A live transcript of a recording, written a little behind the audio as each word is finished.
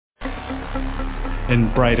in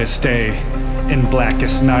brightest day, in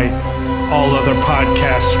blackest night. All other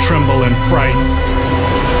podcasts tremble in fright.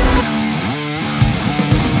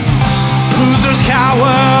 Losers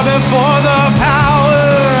cower before the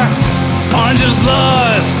power. Oranges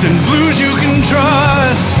lust and blues you can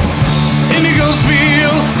trust. Indigos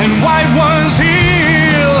feel and white ones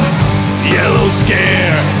heal. Yellow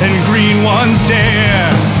scare and green ones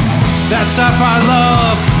dare. That sapphire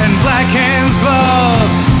love and black hands glove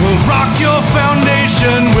will rock your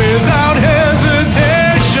foundation without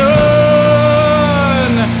hesitation.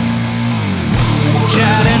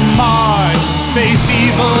 Chad and Marge face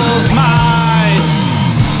evil's might.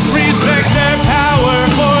 Respect their power,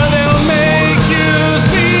 for they'll make you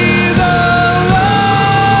see the light.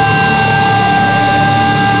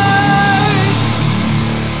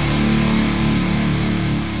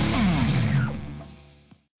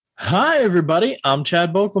 Hi, everybody. I'm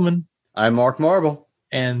Chad Bokelman. I'm Mark Marble.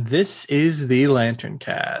 And this is the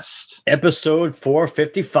LanternCast. Episode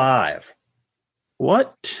 455.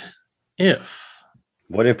 What if?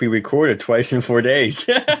 What if we recorded twice in 4 days?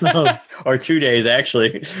 Or 2 days,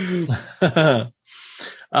 actually.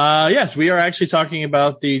 Yes, we are actually talking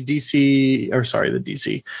about the Disney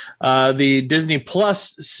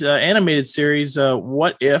Plus animated series,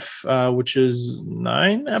 What If, which is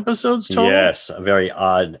 9 episodes total. Yes, a very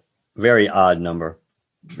odd number.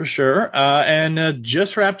 For sure. And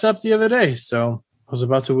just wrapped up the other day, so I was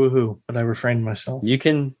about to woohoo, but I refrained myself. You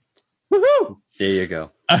can woohoo! There you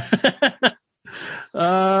go.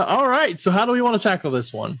 All right, so how do we want to tackle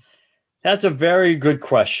this one? That's a very good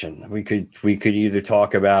question. We could either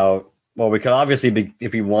talk about, well, we could obviously,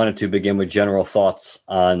 if we wanted to, begin with general thoughts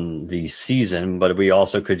on the season, but we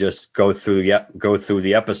also could just go through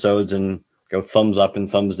the episodes and go thumbs up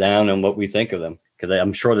and thumbs down on what we think of them. Because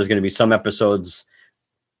I'm sure there's going to be some episodes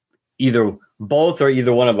either both or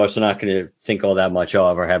either one of us are not going to think all that much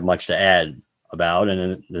of or have much to add about, and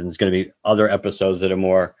then there's going to be other episodes that are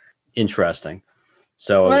more interesting.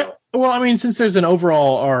 So, well, I mean, since there's an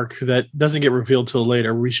overall arc that doesn't get revealed till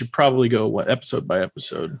later, we should probably go episode by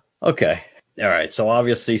episode. Okay. All right. So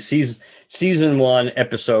obviously season 1,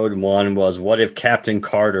 episode 1 was What If Captain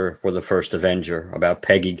Carter were the first Avenger, about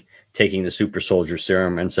Peggy taking the super soldier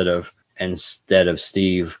serum instead of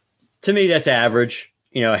Steve. To me, that's average.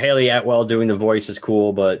 You know, Haley Atwell doing the voice is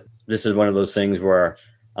cool, but this is one of those things where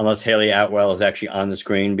unless Haley Atwell is actually on the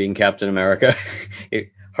screen being Captain America,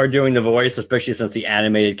 her doing the voice, especially since the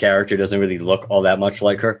animated character doesn't really look all that much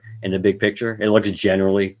like her in the big picture. It looks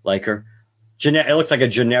generally like her. It looks like a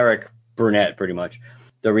generic brunette, pretty much.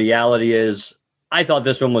 The reality is, I thought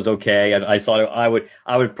this one was okay. I thought I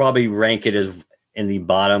would probably rank it as in the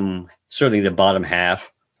bottom, certainly the bottom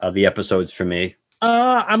half of the episodes for me.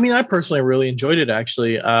 I mean, I personally really enjoyed it,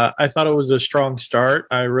 actually. I thought it was a strong start.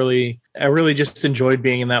 I really just enjoyed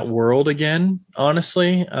being in that world again,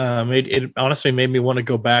 honestly. It honestly made me want to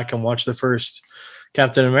go back and watch the first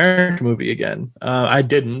Captain America movie again. I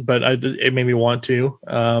didn't, but it made me want to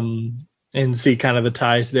and see kind of the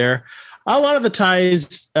ties there. A lot of the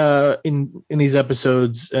ties in these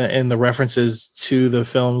episodes and the references to the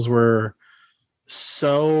films were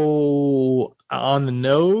so on the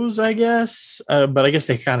nose, I guess, but I guess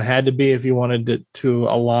they kind of had to be if you wanted it to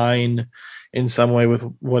align in some way with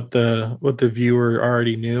what the viewer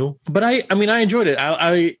already knew. But I mean, I enjoyed it.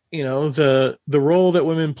 I the role that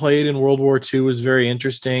women played in World War II was very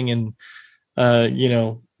interesting, and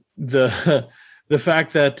the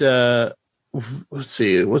fact that let's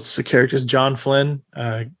see, what's the character's John Flynn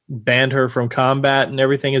banned her from combat and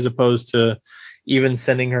everything, as opposed to even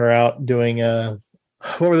sending her out doing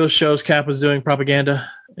what were those shows Cap was doing, propaganda?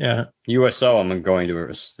 Yeah. USO, I'm going to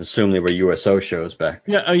assume they were USO shows back.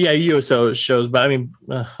 Yeah, USO shows, but I mean,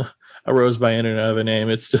 a rose by internet of a name.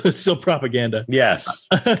 It's still propaganda. Yes.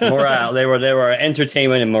 Morale. They were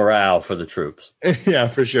entertainment and morale for the troops. Yeah,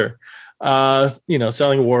 for sure.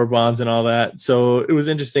 Selling war bonds and all that. So it was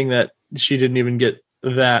interesting that she didn't even get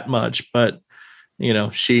that much, but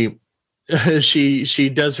she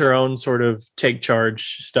does her own sort of take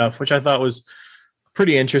charge stuff, which I thought was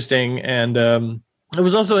pretty interesting. And it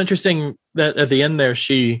was also interesting that at the end there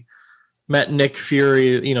she met Nick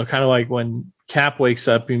Fury, kind of like when Cap wakes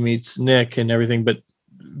up, he meets Nick and everything, but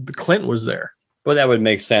Clint was there. Well, that would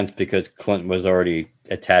make sense because Clint was already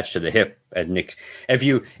attached to the hip at Nick. If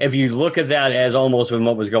you look at that as almost with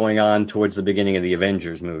what was going on towards the beginning of the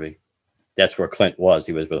Avengers movie, that's where Clint was.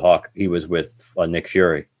 He was with He was with Nick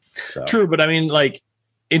Fury. So. True, but I mean, like,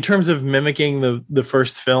 in terms of mimicking the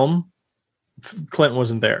first film, Clint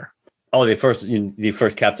wasn't there. Oh, the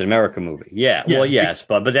first Captain America movie. Yeah. Yeah. Well, yes,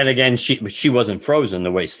 but then again, she wasn't frozen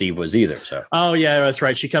the way Steve was either. So Oh yeah, that's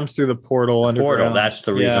right. She comes through the portal underground. that's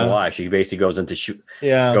the reason why she basically goes into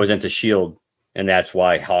Shield, and that's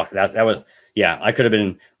why Hawk. That was yeah. I could have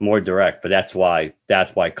been more direct, but that's why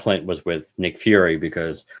Clint was with Nick Fury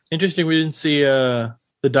because Interesting. We didn't see the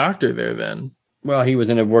Doctor there then. well, he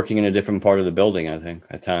was working in a different part of the building, I think,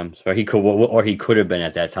 at times, or he could have been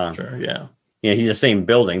at that time. Sure. Yeah. Yeah, he's the same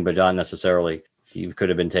building, but not necessarily. He could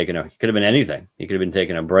have been anything. He could have been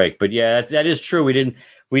taking a break. But yeah, that is true. We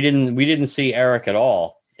didn't see Eric at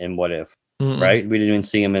all in What If, right? We didn't even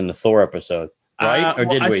see him in the Thor episode, right? Or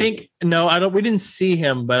did we? I think no, I don't. We didn't see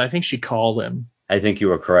him, but I think she called him. I think you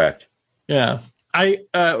were correct. Yeah.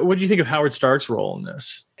 What do you think of Howard Stark's role in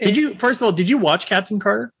this? First of all, did you watch Captain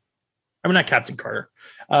Carter? I mean, not Captain Carter.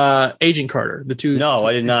 Agent Carter. No,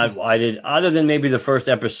 I did not. I did. Other than maybe the first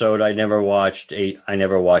episode, I never watched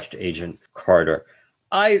Agent Carter.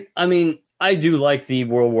 I mean, I do like the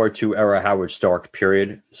World War II era Howard Stark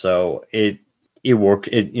period, so it worked.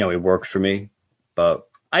 It works for me. But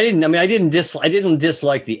I didn't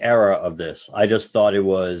dislike the era of this. I just thought it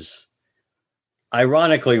was.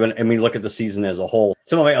 Ironically, when we look at the season as a whole,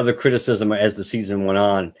 some of my other criticism as the season went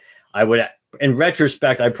on, I would. In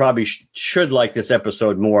retrospect, I probably should like this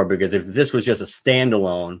episode more because if this was just a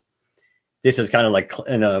standalone, this is kind of like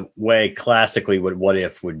in a way classically what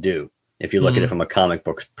If would do. If you look at it from a comic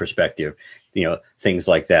book perspective, things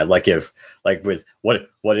like that. Like if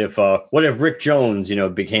what if Rick Jones,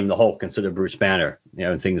 became the Hulk instead of Bruce Banner,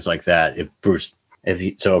 things like that.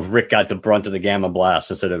 If Rick got the brunt of the gamma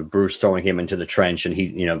blast instead of Bruce throwing him into the trench and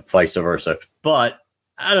he, vice versa. But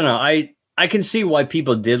I don't know. I can see why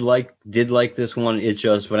people did like this one. It's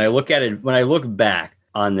just when I look back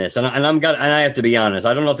on this, and I have to be honest,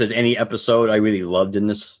 I don't know if there's any episode I really loved in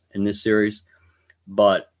this series,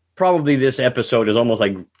 but probably this episode is almost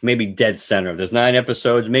like maybe dead center. If there's 9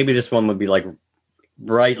 episodes, maybe this one would be like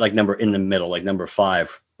right like number in the middle, like number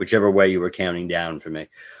 5, whichever way you were counting down for me.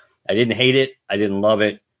 I didn't hate it, I didn't love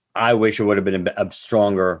it. I wish it would have been a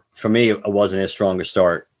stronger. For me, it wasn't as strong a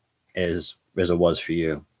start as it was for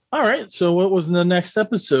you. All right. So what was the next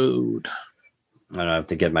episode? I have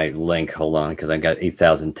to get my link. Hold on, because I got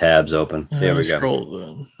 8,000 tabs open. There we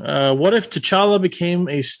go. What if T'Challa became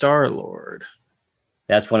a Star-Lord?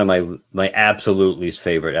 That's one of my absolute least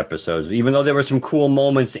favorite episodes, even though there were some cool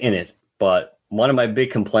moments in it. But one of my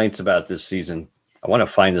big complaints about this season, I want to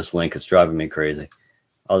find this link. It's driving me crazy.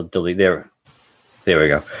 I'll delete there. There we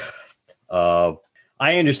go.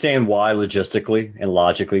 I understand why logistically and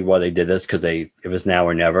logically why they did this, because it was now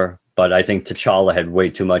or never. But I think T'Challa had way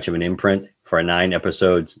too much of an imprint for a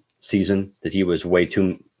 9-episode season. That he was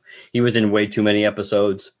in way too many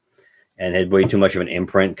episodes and had way too much of an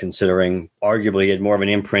imprint, considering arguably he had more of an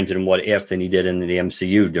imprint in What If than he did in the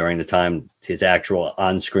MCU during the time his actual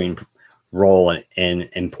on-screen role and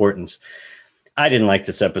importance. I didn't like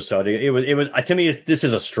this episode. It was to me, this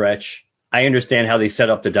is a stretch. I understand how they set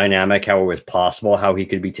up the dynamic, how it was possible, how he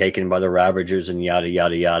could be taken by the Ravagers and yada,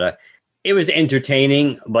 yada, yada. It was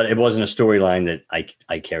entertaining, but it wasn't a storyline that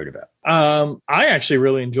I cared about. I actually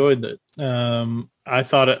really enjoyed it. I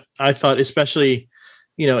thought especially,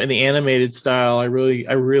 in the animated style, I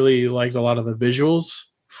really liked a lot of the visuals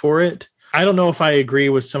for it. I don't know if I agree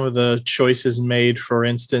with some of the choices made, for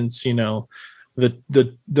instance,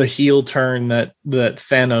 the heel turn that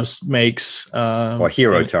Thanos makes, or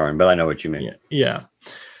hero turn, but I know what you mean. Yeah.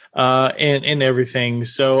 And everything.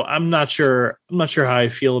 So I'm not sure how I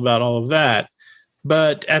feel about all of that,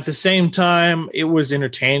 but at the same time, it was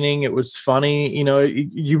entertaining. It was funny.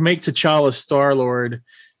 You make T'Challa Star-Lord,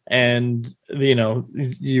 and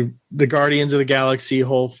the Guardians of the Galaxy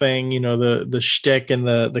whole thing, the shtick and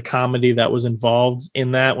the comedy that was involved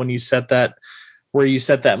in that when you set that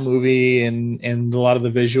movie and a lot of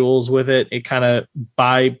the visuals with it kind of,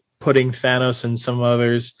 by putting Thanos and some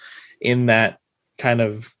others in that kind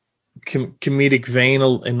of comedic vein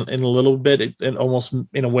in a little bit, it almost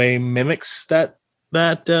in a way mimics that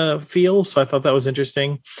feel. So I thought that was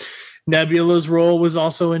interesting. Nebula's role was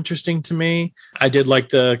also interesting to me. I did like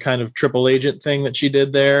the kind of triple agent thing that she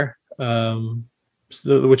did there,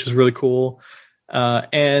 which was really cool.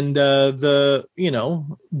 And the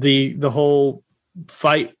whole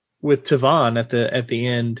fight with Tavon at the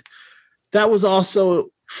end, that was also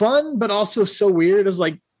fun, but also so weird. It was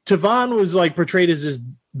like Tavon was like portrayed as this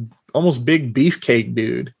almost big beefcake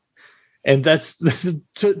dude, and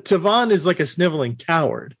Tavon is like a sniveling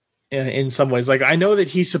coward in some ways. Like, I know that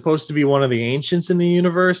he's supposed to be one of the ancients in the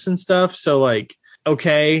universe and stuff, so like,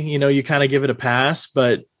 okay, you kind of give it a pass,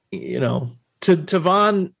 but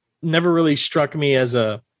Tavon never really struck me as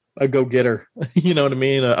a a go-getter. You know what I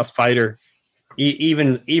mean? A fighter.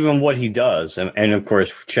 Even what he does, and of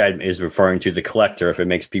course Chad is referring to the collector. If it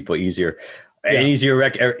makes people easier, Yeah.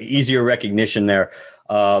 easier recognition there.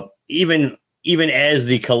 Even as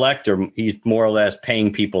the collector, he's more or less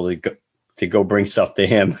paying people to go bring stuff to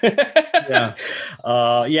him. Yeah.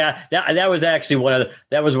 That was actually one of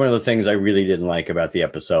the things I really didn't like about the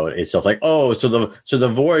episode. It's just like, oh, so the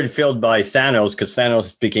void filled by Thanos, because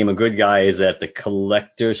Thanos became a good guy, is that the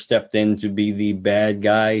collector stepped in to be the bad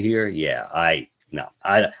guy here? Yeah, I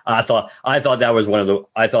thought that was one of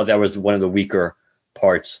the weaker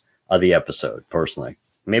parts of the episode, personally.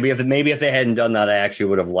 Maybe if they hadn't done that, I actually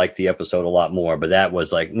would have liked the episode a lot more. But that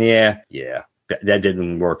was like, that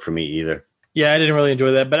didn't work for me either. Yeah, I didn't really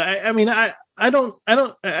enjoy that, but I mean, I don't,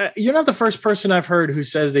 you're not the first person I've heard who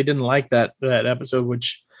says they didn't like that episode,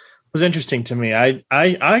 which was interesting to me. I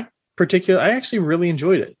actually really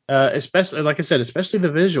enjoyed it, especially, like I said, especially the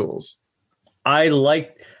visuals. I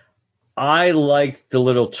liked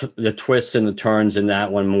the twists and the turns in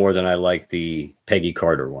that one more than I liked the Peggy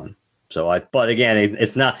Carter one. But again,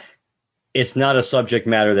 it's not a subject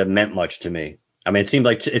matter that meant much to me. I mean, it seemed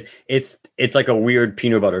like it's like a weird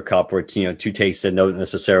peanut butter cup where two tastes that don't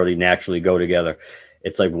necessarily naturally go together.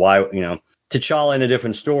 It's like, why, T'Challa in a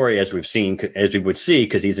different story, as we would see,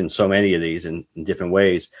 because he's in so many of these in different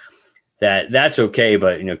ways. That's okay,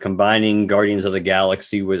 but combining Guardians of the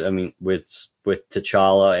Galaxy with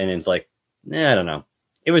T'Challa, and it's like, I don't know.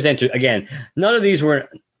 It was again, none of these were,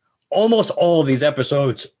 almost all of these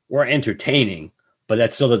episodes were entertaining, but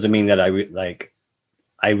that still doesn't mean that I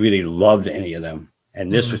really loved any of them.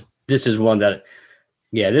 And this is one that,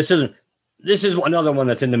 this is another one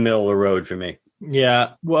that's in the middle of the road for me.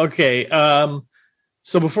 Yeah. Well, okay.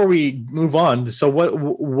 So before we move on, so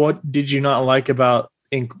what did you not like about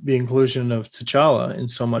the inclusion of T'Challa in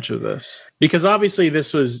so much of this? Because obviously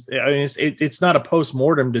this was, I mean, it's not a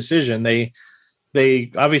post-mortem decision. They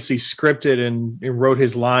obviously scripted and wrote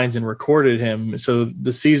his lines and recorded him, so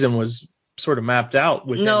the season was sort of mapped out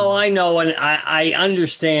with No, him. I know, and I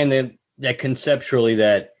understand that conceptually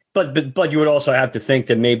that, but you would also have to think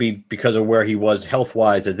that maybe because of where he was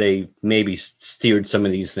health-wise, that they maybe steered some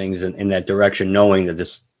of these things in that direction, knowing that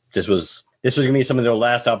this was going to be some of their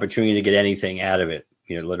last opportunity to get anything out of it,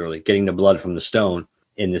 literally getting the blood from the stone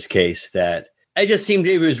in this case. That it just seemed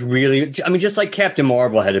it was really, I mean, just like Captain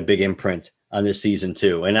Marvel had a big imprint on this season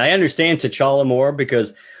too, and I understand T'Challa more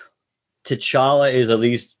because T'Challa is, at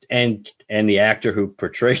least, and the actor who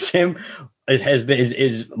portrays him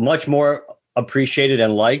is much more appreciated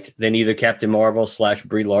and liked than either Captain Marvel /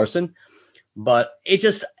 Brie Larson. But it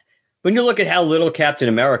just, when you look at how little Captain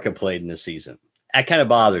America played in this season, that kind of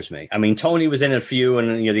bothers me. I mean, Tony was in a few,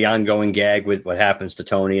 and the ongoing gag with what happens to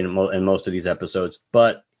Tony in most of these episodes,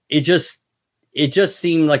 but it just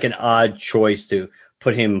seemed like an odd choice to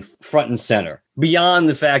put him front and center, beyond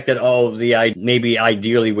the fact that, maybe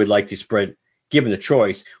ideally would like to spread, given the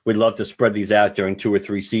choice, we'd love to spread these out during 2 or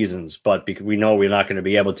 3 seasons, but because we know we're not going to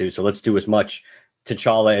be able to, so let's do as much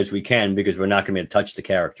T'Challa as we can, because we're not going to be able to touch the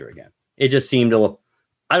character again. It just seemed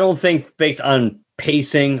I don't think, based on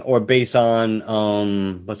pacing or based on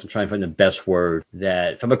I'm trying to find the best word,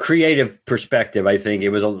 that from a creative perspective, I think there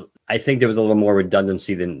was a little more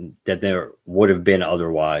redundancy than that there would have been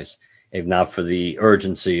otherwise, if not for the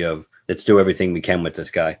urgency of, let's do everything we can with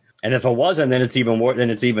this guy. And if it wasn't, then it's even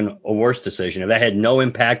a worse decision. If that had no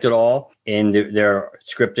impact at all in their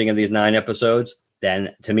scripting of these 9 episodes, then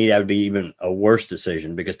to me that would be even a worse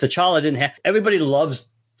decision, because T'Challa didn't have, everybody loves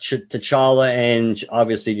T'Challa, and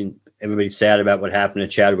obviously everybody's sad about what happened to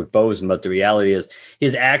Chadwick Boseman, but the reality is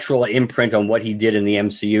his actual imprint on what he did in the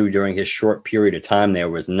MCU during his short period of time there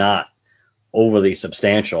was not overly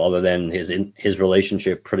substantial, other than his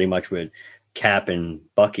relationship pretty much with Cap and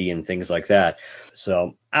Bucky and things like that.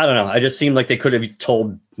 So I don't know. I just seemed like they could have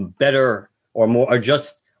told better or more,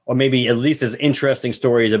 or maybe at least as interesting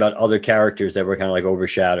stories about other characters that were kind of like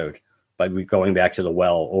overshadowed by going back to the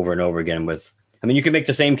well over and over again. I mean, you can make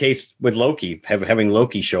the same case with Loki, having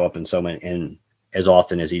Loki show up in so many, and as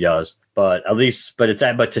often as he does. But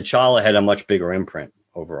T'Challa had a much bigger imprint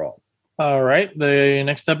overall. All right. The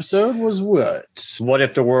next episode was what? What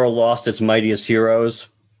if the world lost its mightiest heroes?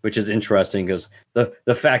 Which is interesting, because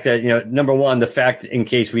the fact that, number one, the fact, in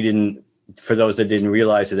case we didn't, for those that didn't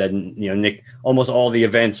realize it, that, Nick, almost all the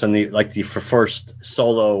events on the first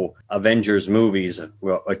solo Avengers movies,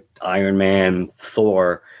 like Iron Man,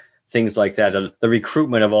 Thor, things like that, the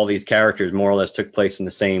recruitment of all these characters more or less took place in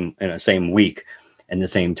the same week, in the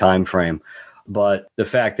same time frame. But the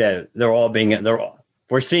fact that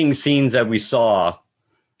we're seeing scenes that we saw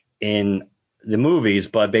in the movies,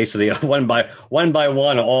 but basically one by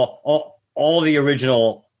one, all the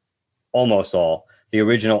original, almost all the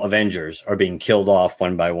original Avengers are being killed off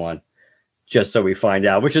one by one, just so we find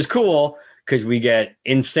out, which is cool because we get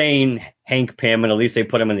insane Hank Pym, and at least they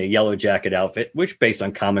put him in the yellow jacket outfit, which based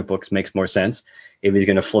on comic books makes more sense. If he's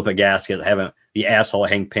going to flip a gasket, having the asshole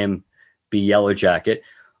Hank Pym be yellow jacket.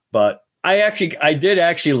 But I did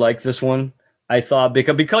actually like this one. I thought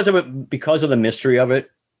because of the mystery of it,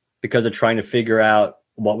 because of trying to figure out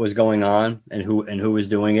what was going on and who was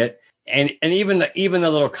doing it. And even the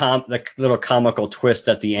little comical twist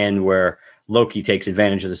at the end where Loki takes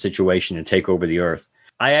advantage of the situation and take over the Earth.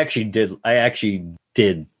 I actually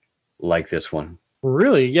did like this one.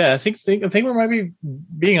 Really? Yeah, I think we might be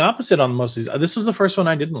being opposite on most of these. This was the first one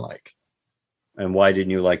I didn't like. And why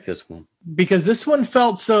didn't you like this one? Because this one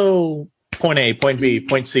felt so point A, point B,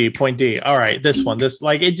 point C, point D. All right, this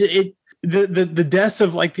like the deaths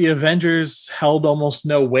of like the Avengers held almost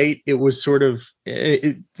no weight. It was sort of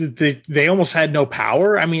they almost had no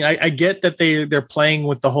power. I mean, I get that they're playing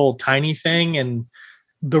with the whole tiny thing, and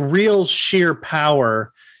the real sheer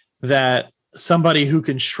power that somebody who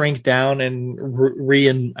can shrink down and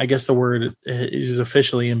and I guess the word is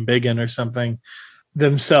officially embiggen or something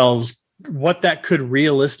themselves, what that could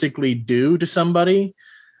realistically do to somebody.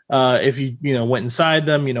 If you went inside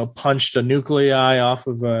them, punched a nuclei off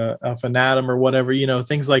of an atom or whatever,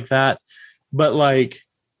 things like that. But like,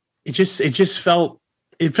 it just felt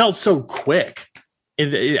so quick. I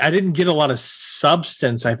didn't get a lot of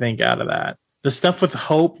substance, I think, out of that. The stuff with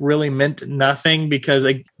Hope really meant nothing because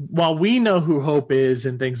while we know who Hope is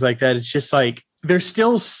and things like that, it's just like there's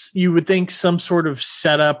still, you would think, some sort of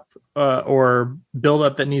setup or build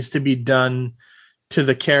up that needs to be done to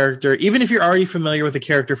the character. Even if you're already familiar with the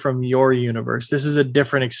character from your universe, this is a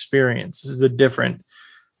different experience. This is a different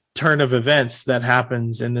turn of events that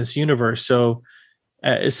happens in this universe. So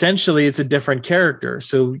essentially it's a different character.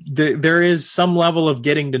 So there is some level of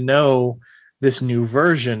getting to know this new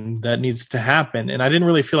version that needs to happen. And I didn't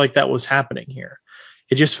really feel like that was happening here.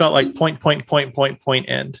 It just felt like point,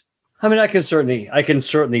 end. I mean, I can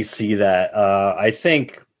certainly see that. I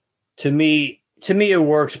think to me it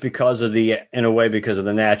works because of the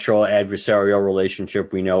natural adversarial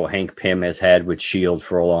relationship we know Hank Pym has had with S.H.I.E.L.D.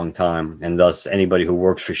 for a long time, and thus anybody who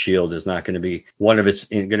works for S.H.I.E.L.D. is not going to be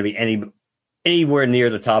anywhere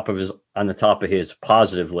near the top of his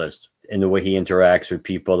positive list in the way he interacts with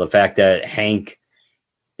people. The fact that Hank,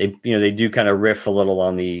 they do kind of riff a little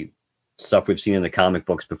on the stuff we've seen in the comic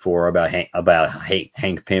books before about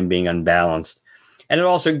Hank Pym being unbalanced, and it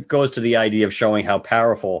also goes to the idea of showing how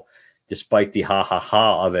powerful, despite the ha ha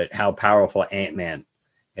ha of it, how powerful Ant-Man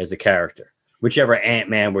as a character. Whichever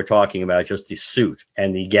Ant-Man we're talking about, just the suit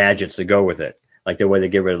and the gadgets that go with it. Like the way they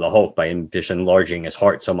get rid of the Hulk by just enlarging his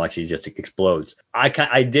heart so much he just explodes. I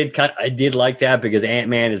did like that because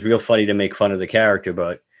Ant-Man is real funny to make fun of the character,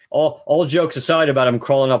 but all jokes aside about him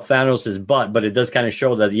crawling up Thanos' butt, but it does kind of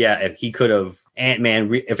show that, yeah, if Ant-Man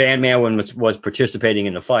was participating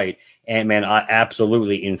in the fight, Ant-Man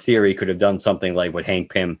absolutely, in theory, could have done something like what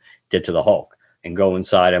Hank Pym did to the Hulk and go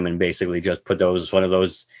inside him and basically just put one of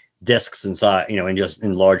those discs inside, and just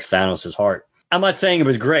enlarge Thanos' heart. I'm not saying it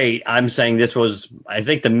was great. I'm saying I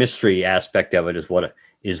think the mystery aspect of it is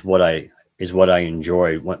what I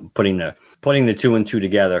enjoyed, putting the two and two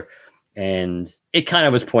together. And it kind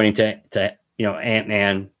of was pointing to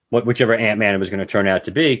Ant-Man, whichever Ant-Man it was going to turn out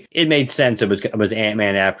to be. It made sense. It was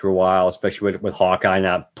Ant-Man after a while, especially with Hawkeye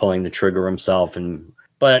not pulling the trigger himself.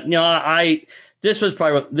 But this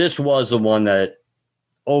was the one that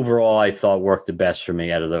overall I thought worked the best for me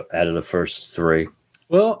out of the first three.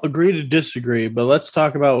 Well, agree to disagree, but let's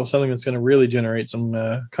talk about something that's going to really generate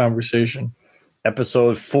some conversation.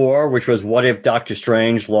 Episode 4, which was What If Doctor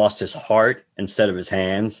Strange Lost His Heart Instead of His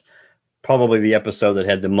Hands? Probably the episode that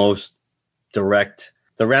had the most direct.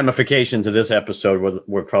 The ramifications of this episode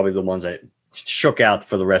were probably the ones that shook out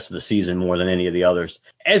for the rest of the season more than any of the others.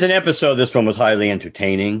 As an episode, this one was highly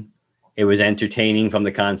entertaining. It was entertaining from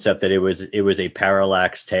the concept that it was a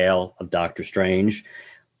parallax tale of Doctor Strange.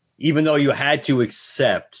 Even though you had to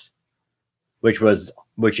accept, which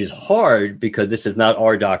is hard because this is not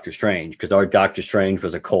our Doctor Strange, because our Doctor Strange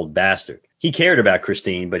was a cold bastard. He cared about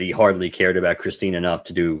Christine, but he hardly cared about Christine enough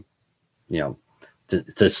to do, to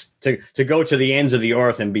go to the ends of the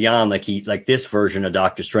earth and beyond like this version of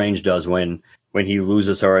Doctor Strange does when he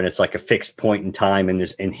loses her, and it's like a fixed point in time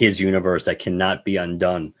in his universe that cannot be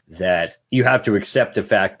undone. That you have to accept the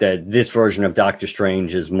fact that this version of Doctor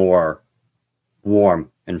Strange is more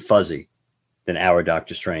warm and fuzzy than our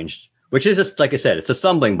Doctor Strange, which is just, like I said, it's a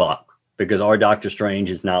stumbling block because our Doctor Strange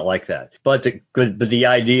is not like that. But the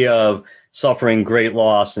idea of suffering great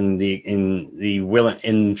loss in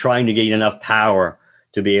trying to gain enough power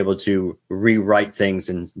to be able to rewrite things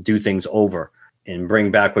and do things over and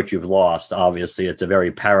bring back what you've lost. Obviously, it's a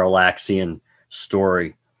very parallaxian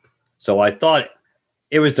story. So I thought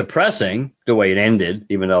it was depressing the way it ended,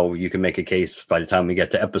 even though you can make a case by the time we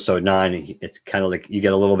get to episode 9, it's kind of like you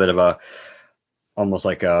get a little bit of almost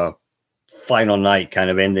like a final night kind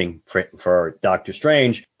of ending for Doctor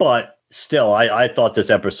Strange. But still, I thought this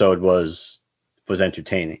episode was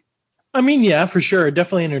entertaining. I mean, yeah, for sure.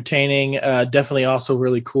 Definitely entertaining. Definitely also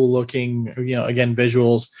really cool looking, again,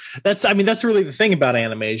 visuals. That's really the thing about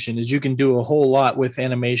animation is you can do a whole lot with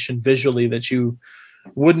animation visually that you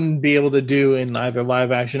wouldn't be able to do in either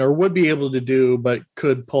live action or would be able to do, but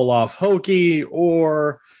could pull off hokey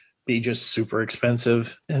or be just super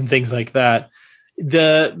expensive and things like that.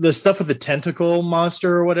 The stuff with the tentacle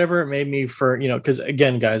monster or whatever, it made me because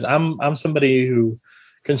again, guys, I'm somebody who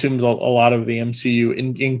consumes a lot of the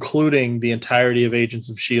MCU, including the entirety of Agents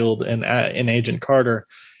of S.H.I.E.L.D. and Agent Carter.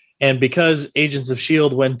 And because Agents of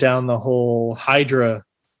S.H.I.E.L.D. went down the whole Hydra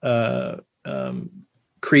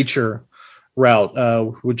creature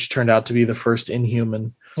route, which turned out to be the first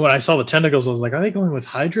Inhuman. When I saw the tentacles, I was like, are they going with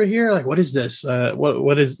Hydra here? Like, what is this?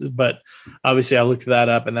 What is? But obviously, I looked that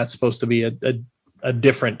up, and that's supposed to be a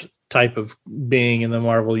different type of being in the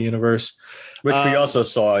Marvel universe. Which we also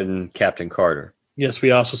saw in Captain Carter. Yes,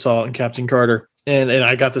 we also saw it in Captain Carter. And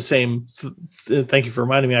I got the same, thank you for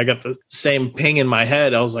reminding me, I got the same ping in my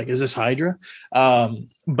head. I was like, is this Hydra?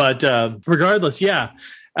 But regardless, yeah.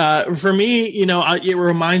 For me, it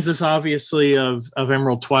reminds us obviously of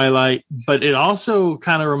Emerald Twilight, but it also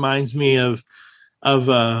kind of reminds me of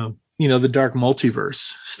the Dark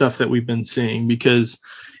Multiverse stuff that we've been seeing, because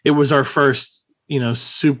it was our first,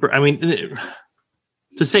 super,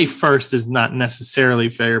 to say first is not necessarily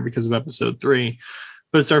fair because of episode 3,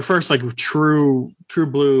 but it's our first like true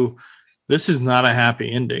blue. This is not a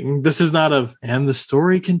happy ending. This is not and the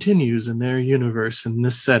story continues in their universe in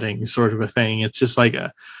this setting sort of a thing. It's just like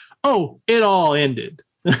it all ended.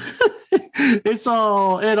 It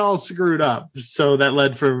all screwed up. So that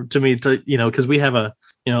led to me to, because we have a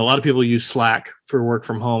lot of people use Slack for work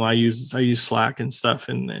from home. I use Slack and stuff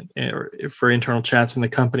and for internal chats in the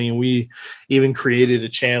company. And we even created a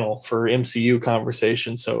channel for MCU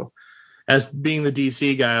conversation. So as being the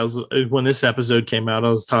DC guy, when this episode came out,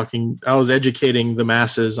 I was educating the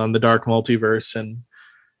masses on the Dark Multiverse and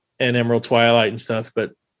Emerald Twilight and stuff.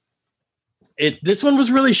 But this one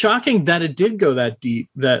was really shocking that it did go that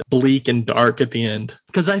deep, that bleak and dark at the end.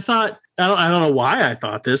 Because I thought, I don't know why I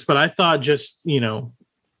thought this, but I thought just,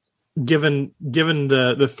 given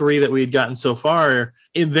the 3 that we had gotten so far,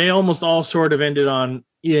 they almost all sort of ended on,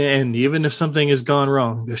 and even if something has gone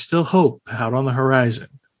wrong, there's still hope out on the horizon,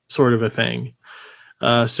 sort of a thing.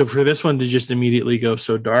 So for this one to just immediately go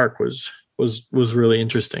so dark was really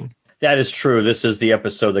interesting. That is true. This is the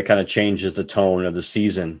episode that kind of changes the tone of the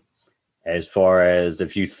season, as far as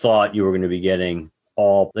if you thought you were going to be getting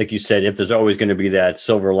all, like you said, if there's always going to be that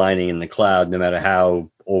silver lining in the cloud, no matter how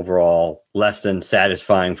overall less than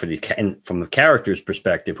satisfying from the character's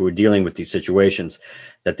perspective who are dealing with these situations,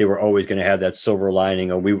 that they were always going to have that silver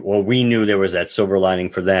lining, or we knew there was that silver lining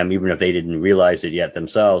for them, even if they didn't realize it yet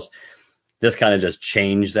themselves. This kind of just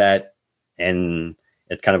changed that, and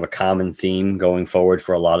it's kind of a common theme going forward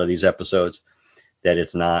for a lot of these episodes, that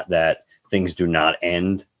it's not that things do not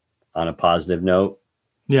end on a positive note.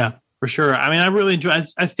 Yeah, for sure. I really enjoy.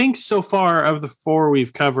 I think so far of the 4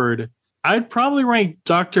 we've covered, I'd probably rank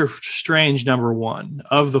Doctor Strange number 1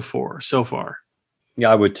 of the 4 so far.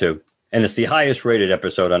 Yeah, I would too. And it's the highest rated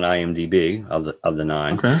episode on IMDb of the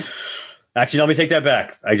 9. Okay. Actually, let me take that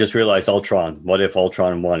back. I just realized Ultron. What if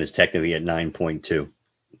Ultron 1 is technically at 9.2?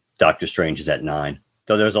 Doctor Strange is at 9.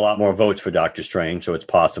 So there's a lot more votes for Doctor Strange, so it's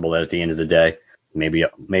possible that at the end of the day, maybe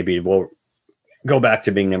it will go back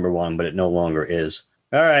to being number 1, but it no longer is.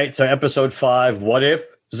 All right, so episode 5, What If?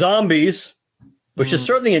 Zombies, which is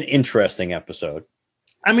certainly an interesting episode.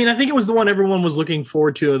 I think it was the one everyone was looking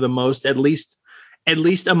forward to the most, at least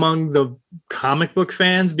among the comic book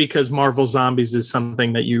fans, because Marvel Zombies is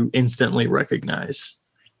something that you instantly recognize.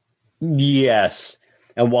 Yes.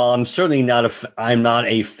 And while I'm certainly I'm not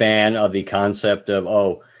a fan of the concept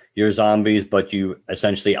of, you're zombies, but you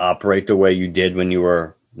essentially operate the way you did when you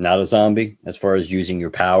were not a zombie, as far as using your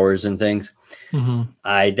powers and things. Mm-hmm.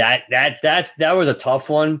 That was a tough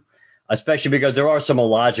one, especially because there are some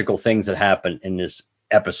illogical things that happen in this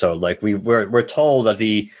episode. Like we're told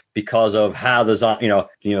that because of how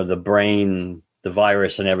the brain, the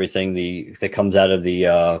virus and everything, that comes out of the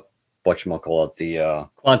whatchamacallit, the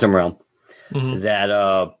quantum realm, mm-hmm.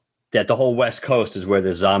 that that the whole West Coast is where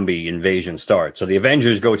the zombie invasion starts. So the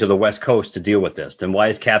Avengers go to the West Coast to deal with this. Then why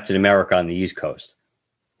is Captain America on the East Coast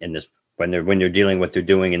in this when they're dealing what they're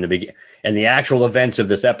doing in the beginning and the actual events of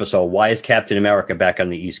this episode? Why is Captain America back on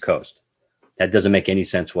the East Coast? That doesn't make any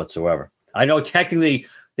sense whatsoever. I know technically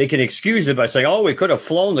they can excuse it by saying, "Oh, we could have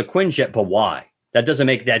flown the Quinjet," but why? That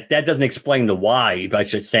doesn't explain the why by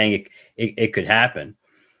just saying it could happen.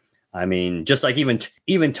 I mean, just like even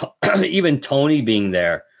Tony being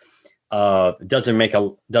there doesn't make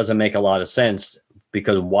a lot of sense,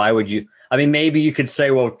 because why would you? I mean, maybe you could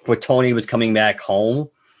say, well, for Tony was coming back home,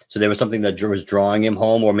 so there was something that was drawing him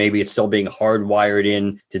home, or maybe it's still being hardwired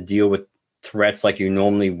in to deal with threats like you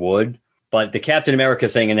normally would. But the Captain America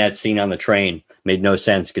thing in that scene on the train made no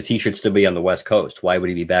sense, because he should still be on the West Coast. Why would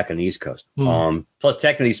he be back on the East Coast? Plus,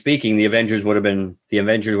 technically speaking, the Avengers would have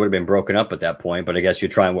been broken up at that point. But I guess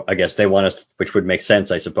they want us, which would make sense,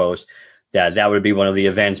 I suppose, that would be one of the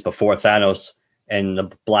events before Thanos and the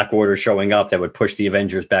Black Order showing up that would push the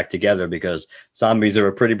Avengers back together, because zombies are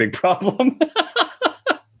a pretty big problem.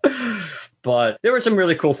 But there were some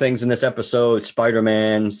really cool things in this episode.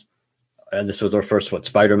 Spider-Man's. This was our first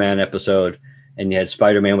Spider-Man episode, and you had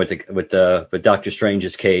Spider-Man with Doctor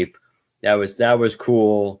Strange's cape. That was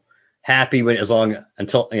cool. Happy as long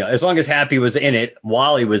as Happy was in it,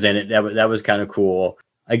 while he was in it, that was kind of cool.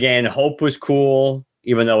 Again, Hope was cool,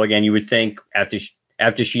 even though again you would think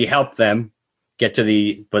after she helped them get to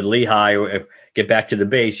Lehigh or get back to the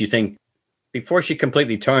base, you think before she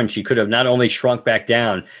completely turned, she could have not only shrunk back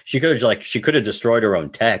down, she could have destroyed her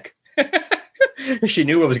own tech. She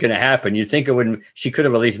knew what was going to happen. You'd think she could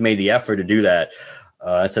have at least made the effort to do that,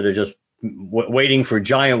 instead of just waiting for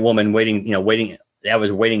Giant Woman, waiting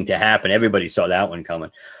to happen. Everybody saw that one coming.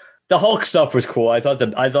 The Hulk stuff was cool. I thought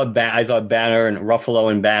Banner and Ruffalo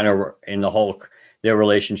and Banner in the Hulk, their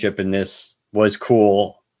relationship in this was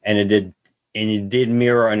cool, and it did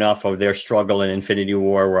mirror enough of their struggle in Infinity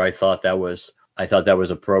War where I thought that was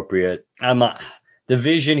appropriate. The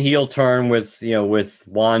Vision heel turn with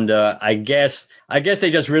Wanda, I guess they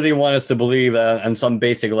just really want us to believe on some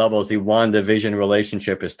basic levels the Wanda Vision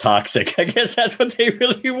relationship is toxic. I guess that's what they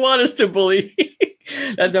really want us to believe.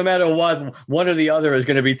 That no matter what, one or the other is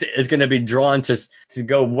going to be drawn to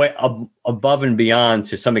go way above and beyond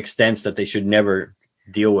to some extent that they should never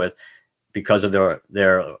deal with because of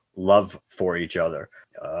their love for each other.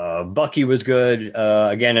 Bucky was good.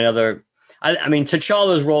 Again, another. I mean,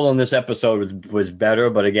 T'Challa's role in this episode was better,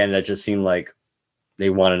 but again, that just seemed like they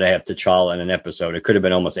wanted to have T'Challa in an episode. It could have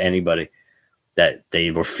been almost anybody that they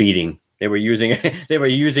were feeding. They were using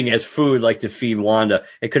as food, like to feed Wanda.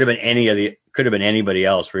 It could have been anybody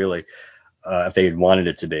else, really, if they had wanted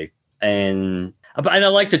it to be. And I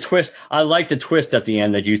like the twist. I like the twist at the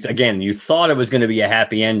end that you thought it was going to be a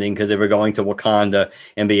happy ending because they were going to Wakanda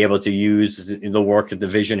and be able to use the work that the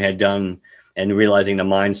Vision had done. And realizing the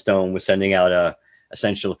Mind Stone was sending out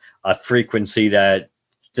a frequency that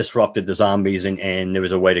disrupted the zombies, and there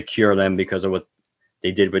was a way to cure them because of what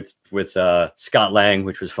they did with Scott Lang,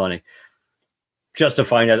 which was funny. Just to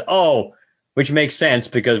find out, which makes sense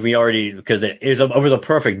because it was a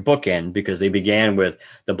perfect bookend, because they began with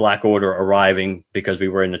the Black Order arriving because we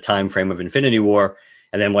were in the time frame of Infinity War,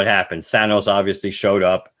 and then what happened? Thanos obviously showed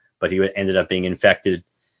up, but he ended up being infected,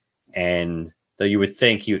 and so you would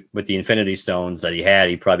think with the Infinity Stones that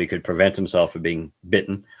he probably could prevent himself from being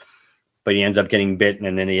bitten. But he ends up getting bitten,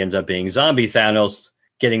 and then he ends up being zombie Thanos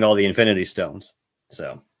getting all the Infinity Stones.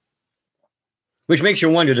 So, which makes you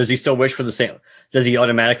wonder, does he still wish for the same? Does he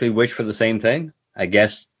automatically wish for the same thing? I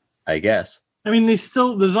guess. I mean,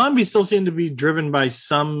 the zombies still seem to be driven by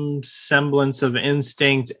some semblance of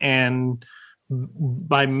instinct and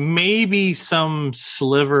by maybe some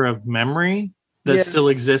sliver of memory that still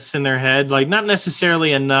exists in their head, like not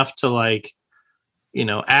necessarily enough to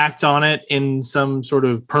act on it in some sort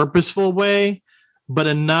of purposeful way, but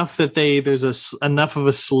enough that there's enough of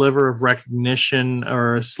a sliver of recognition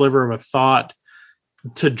or a sliver of a thought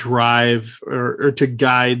to drive or to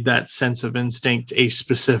guide that sense of instinct a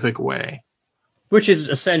specific way. Which is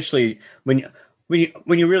essentially when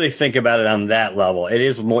you really think about it on that level,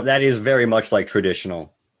 that is very much like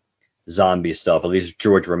traditional zombie stuff, at least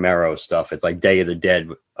George Romero stuff. It's like Dawn of the Dead,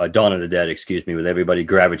 with everybody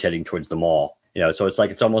gravitating towards the mall. So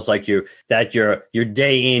it's almost like your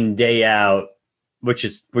day in, day out, which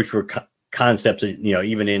were concepts that,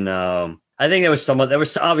 even in I think there was some of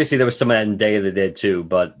that in Day of the Dead too,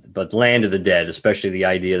 but Land of the Dead, especially the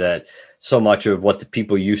idea that so much of what the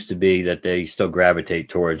people used to be that they still gravitate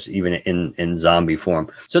towards even in zombie form.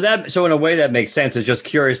 So in a way that makes sense. It's just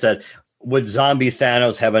curious that would zombie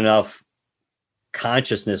Thanos have enough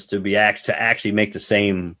consciousness to actually make the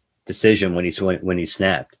same decision when he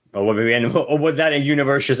snapped. Or would that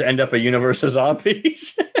universe just end up a universe of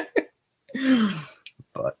zombies?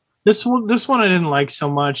 But this one I didn't like so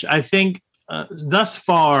much. I think thus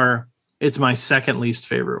far it's my second least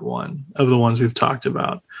favorite one of the ones we've talked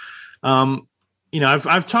about.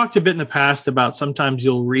 I've talked a bit in the past about sometimes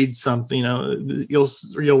you'll read something,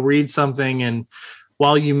 you'll read something, and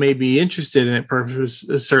while you may be interested in it,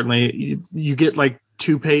 certainly you get like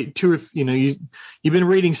you've been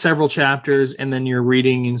reading several chapters and then you're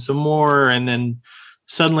reading in some more, and then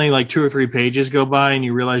suddenly like 2 or 3 pages go by and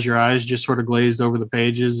you realize your eyes just sort of glazed over the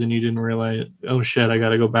pages and you didn't realize, oh shit, I got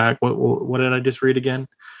to go back. What did I just read again?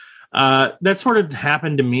 That sort of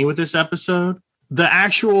happened to me with this episode. The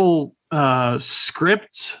actual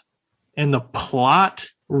script and the plot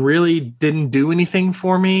really didn't do anything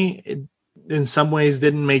for me. It, in some ways,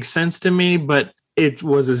 didn't make sense to me, but it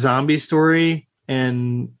was a zombie story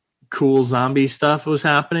and cool zombie stuff was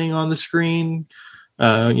happening on the screen.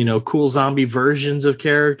 Cool zombie versions of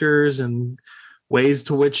characters and ways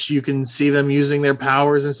to which you can see them using their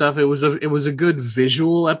powers and stuff. It was a good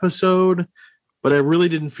visual episode, but I really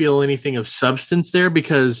didn't feel anything of substance there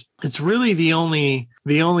because it's really the only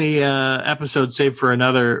episode, save for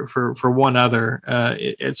one other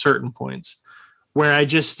at certain points, where I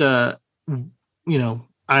just I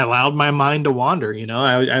allowed my mind to wander.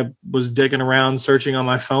 I was digging around, searching on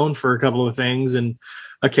my phone for a couple of things, and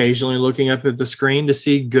occasionally looking up at the screen to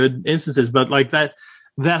see good instances. But like that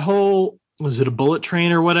whole, was it a bullet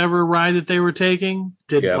train or whatever ride that they were taking?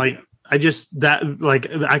 I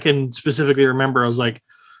can specifically remember I was like,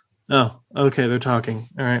 oh, okay, they're talking.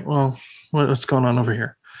 All right, well, what's going on over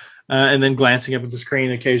here? And then glancing up at the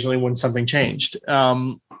screen occasionally when something changed.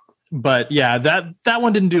 But yeah, that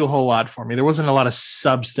one didn't do a whole lot for me. There wasn't a lot of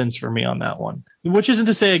substance for me on that one, which isn't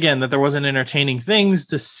to say, again, that there wasn't entertaining things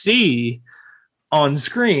to see on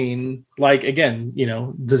screen, like, again,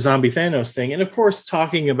 the zombie Thanos thing. And of course,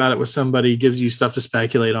 talking about it with somebody gives you stuff to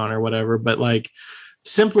speculate on or whatever. But like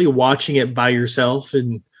simply watching it by yourself,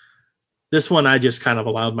 and this one, I just kind of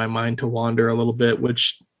allowed my mind to wander a little bit,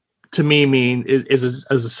 which to me is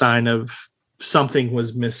a sign of something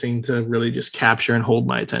was missing to really just capture and hold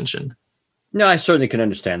my attention. No, I certainly can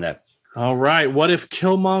understand that. All right. What if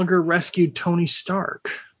Killmonger rescued Tony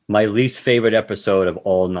Stark? My least favorite episode of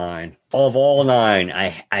all 9. Of all 9,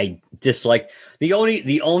 I dislike. The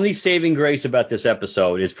only saving grace about this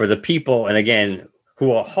episode is for the people, and again,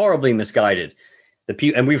 who are horribly misguided.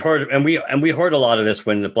 And we heard a lot of this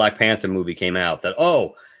when the Black Panther movie came out, that,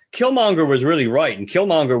 oh, Killmonger was really right and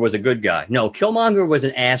Killmonger was a good guy. No, Killmonger was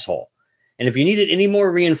an asshole. And if you needed any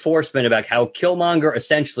more reinforcement about how Killmonger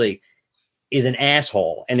essentially is an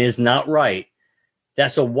asshole and is not right,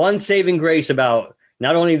 that's the one saving grace about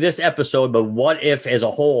not only this episode, but What If as a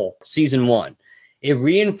whole, season 1. It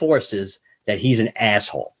reinforces that he's an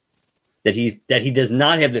asshole, that he does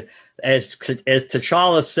not have the, as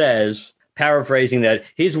T'Challa says, paraphrasing, that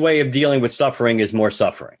his way of dealing with suffering is more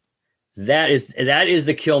suffering. That is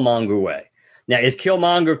the Killmonger way. Now, is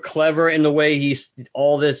Killmonger clever in the way he's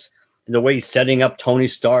setting up Tony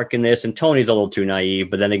Stark in this? And Tony's a little too naive,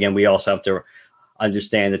 but then again, we also have to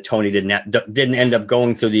understand that Tony didn't end up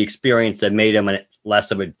going through the experience that made him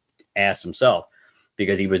less of an ass himself,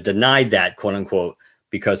 because he was denied that, quote unquote,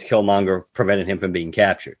 because Killmonger prevented him from being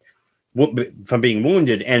captured, from being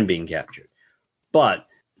wounded and being captured. But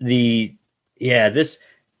this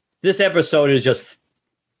episode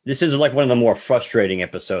this is like one of the more frustrating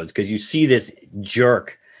episodes, because you see this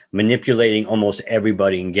jerk manipulating almost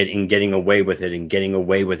everybody and getting away with it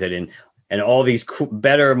and all these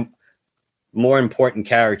better, more important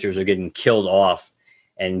characters are getting killed off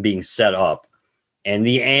and being set up. And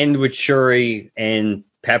the end with Shuri and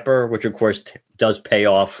Pepper, which of course does pay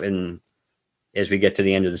off as we get to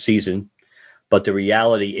the end of the season. But the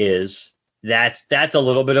reality is that's a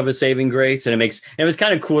little bit of a saving grace. And it was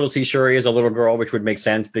kind of cool to see Shuri as a little girl, which would make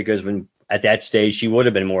sense, because when at that stage she would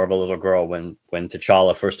have been more of a little girl when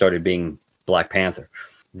T'Challa first started being Black Panther.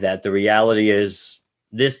 That the reality is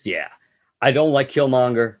this, I don't like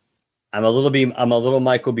Killmonger. I'm a little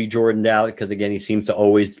Michael B. Jordan'd out, because again, he seems to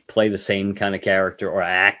always play the same kind of character or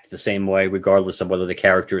act the same way, regardless of whether the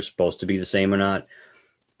character is supposed to be the same or not.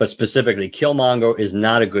 But specifically, Killmonger is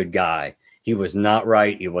not a good guy. He was not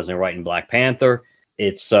right. He wasn't right in Black Panther.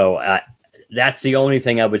 That's the only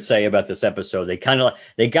thing I would say about this episode. They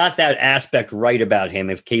got that aspect right about him,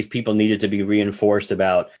 in case people needed to be reinforced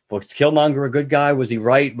about, was Killmonger a good guy? Was he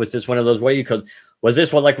right? Was this one of those was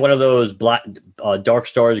this one like one of those black Dark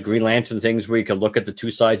Stars, Green Lantern things where you could look at the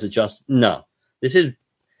two sides of justice? No,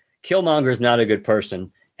 Killmonger is not a good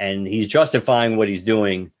person, and he's justifying what he's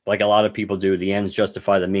doing like a lot of people do. The ends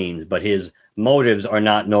justify the means, but his motives are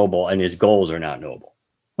not noble and his goals are not noble.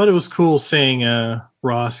 But it was cool seeing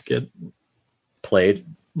Ross get played.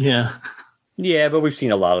 Yeah. Yeah, but we've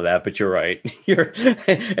seen a lot of that. But you're right.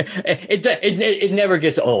 It never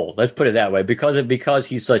gets old. Let's put it that way, because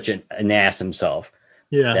he's such an ass himself.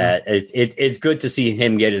 Yeah. That it's good to see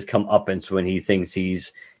him get his comeuppance when he thinks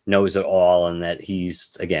he's knows it all and that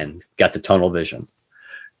he's again got the tunnel vision.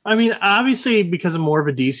 I mean, obviously, because I'm more of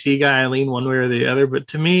a DC guy, I lean one way or the other. But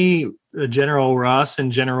to me, General Ross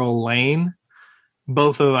and General Lane,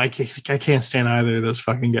 both of I can't stand either of those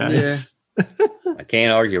fucking guys. Yeah. I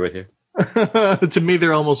can't argue with you. To me,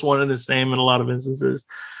 they're almost one and the same in a lot of instances.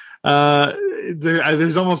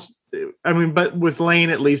 There's almost, I mean, but with Lane,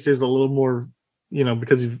 at least there's a little more,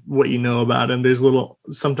 because of what you know about him, there's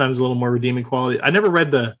sometimes a little more redeeming quality. I never read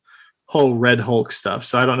the whole Red Hulk stuff,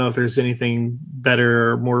 so I don't know if there's anything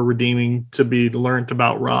better or more redeeming to be learned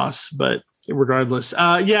about Ross, but regardless,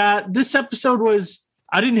 this episode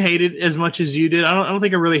I didn't hate it as much as you did. I don't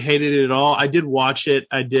think I really hated it at all. I did watch it.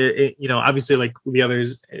 I did, obviously like the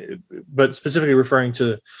others, but specifically referring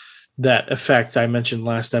to that effect I mentioned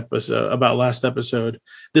last episode.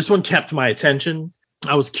 This one kept my attention.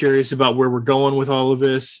 I was curious about where we're going with all of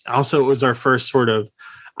this. Also, it was our first sort of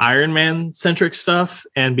Iron Man centric stuff.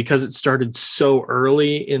 And because it started so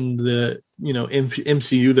early in the,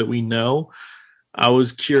 MCU that we know, I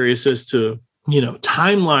was curious as to,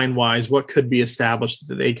 timeline wise, what could be established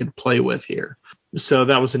that they could play with here. So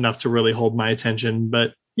that was enough to really hold my attention.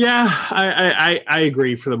 But yeah, I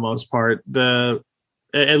agree for the most part.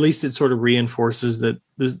 At least it sort of reinforces that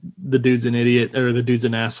the dude's an idiot or the dude's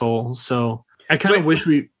an asshole. So I kind of wish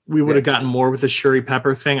we would have gotten more with the Shuri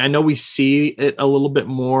Pepper thing. I know we see it a little bit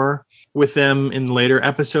more with them in later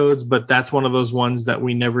episodes, but that's one of those ones that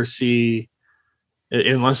we never see,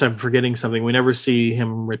 unless I'm forgetting something. We never see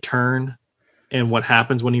him return and what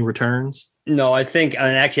happens when he returns. No, I think,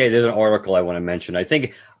 and actually there's an article I want to mention. I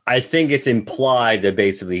think it's implied that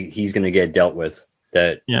basically he's going to get dealt with.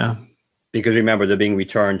 That yeah. Because remember, they're being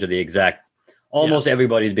returned to the exact, almost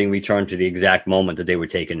everybody's being returned to the exact moment that they were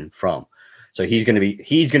taken from. So he's going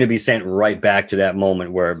to be sent right back to that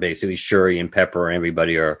moment where basically Shuri and Pepper and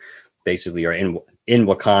everybody are in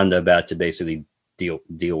Wakanda about to basically deal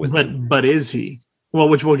with him. But is he? Well,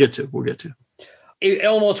 which we'll get to. It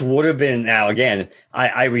almost would have been. Now again,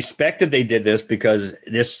 I respect that they did this, because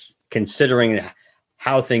this, considering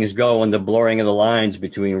how things go and the blurring of the lines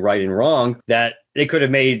between right and wrong, that they could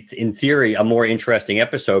have made, in theory, a more interesting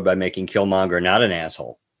episode by making Killmonger not an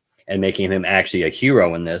asshole and making him actually a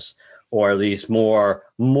hero in this, or at least more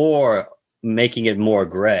making it more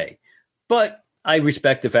gray. But I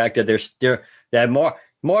respect the fact that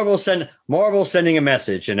Marvel's sending a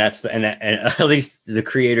message, and that's and at least the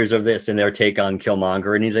creators of this and their take on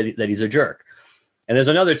Killmonger, and that he's a jerk. And there's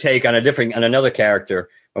another take on another character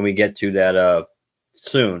when we get to that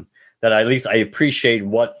soon, that at least I appreciate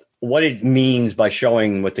what it means by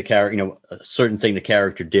showing what the character, a certain thing the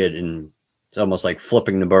character did, and it's almost like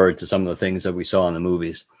flipping the bird to some of the things that we saw in the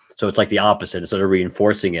movies. So it's like the opposite. Instead of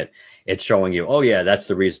reinforcing it, it's showing you, oh yeah, that's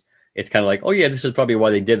the reason. It's kind of like, oh yeah, this is probably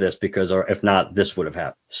why they did this, because, or if not, this would have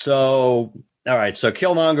happened. So, all right. So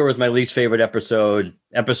Killmonger was my least favorite episode.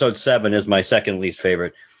 Episode 7 is my second least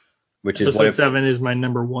favorite, which is Episode 7 is my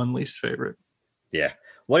number 1 least favorite. Yeah.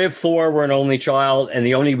 What if Thor were an only child, and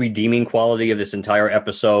the only redeeming quality of this entire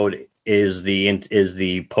episode is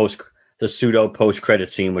the pseudo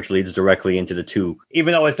post-credit scene, which leads directly into the 2.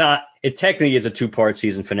 Even though it technically is a 2-part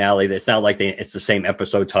season finale. It's not like it's the same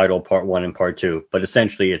episode title, part 1 and part 2, but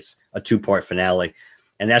essentially it's a 2-part finale.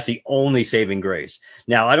 And that's the only saving grace.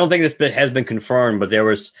 Now, I don't think this has been confirmed, but there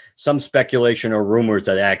was some speculation or rumors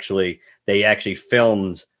that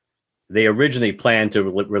they originally planned to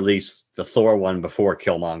release the Thor one before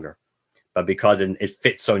Killmonger. But because it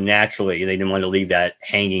fits so naturally, they didn't want to leave that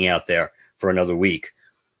hanging out there for another week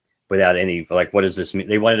without any, like, what does this mean?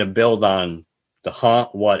 They wanted to build on the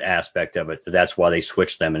what aspect of it. So that's why they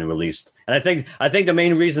switched them and released. And I think the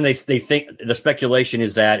main reason they think the speculation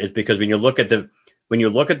is because when you look at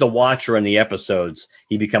the Watcher in the episodes,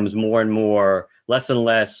 he becomes more and more, less and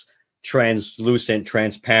less translucent,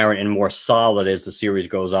 transparent, and more solid as the series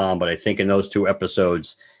goes on. But I think in those 2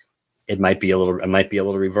 episodes, it might be a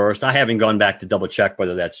little reversed. I haven't gone back to double check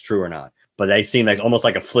whether that's true or not. But they seem like almost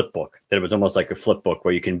like a flip book. That it was almost like a flip book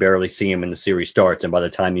where you can barely see him when the series starts, and by the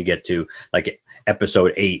time you get to like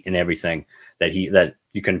episode 8 and everything, that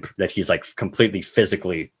he's like completely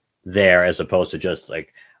physically there, as opposed to just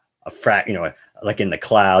like like in the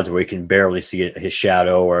clouds where you can barely see his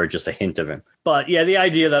shadow or just a hint of him. But yeah, the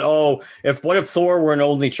idea that what if Thor were an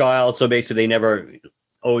only child? So basically,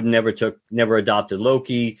 Odin never adopted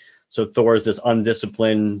Loki. So Thor is this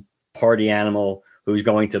undisciplined party animal who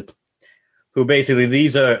basically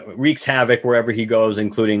wreaks havoc wherever he goes,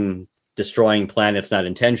 including destroying planets, not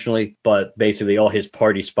intentionally, but basically all his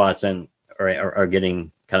party spots are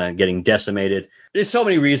getting decimated. There's so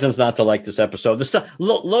many reasons not to like this episode. The stuff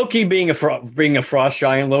Loki being a frost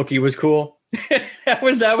giant Loki was cool. that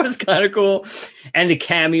was kind of cool, and the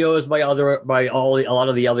cameos by a lot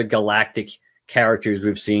of the other galactic characters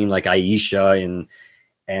we've seen, like Aisha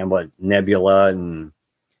and Nebula and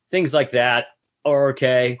things like that are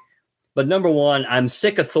okay. But number one, I'm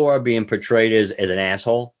sick of Thor being portrayed as an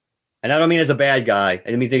asshole. And I don't mean as a bad guy.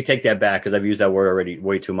 I mean, they take that back because I've used that word already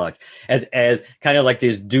way too much. As kind of like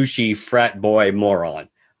this douchey frat boy moron.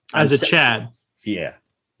 As a Chad. Yeah.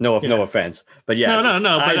 No offense. But yes. No.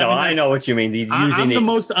 But I know what you mean. I'm the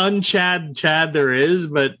most un-Chad Chad there is.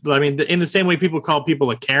 But I mean, in the same way people call people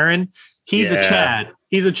a Karen, he's a Chad.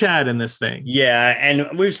 He's a Chad in this thing. Yeah.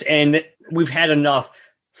 And we've had enough.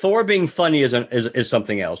 Thor being funny is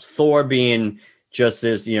something else. Thor being just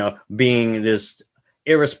this, being this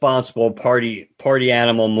irresponsible party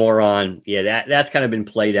animal moron. Yeah, that's kind of been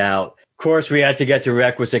played out. Of course, we had to get the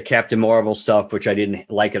requisite Captain Marvel stuff, which I didn't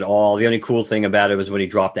like at all. The only cool thing about it was when he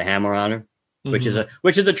dropped the hammer on her, which is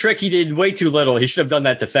a trick he did way too little. He should have done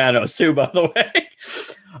that to Thanos too, by the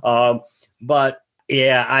way. But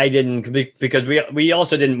yeah, I didn't, because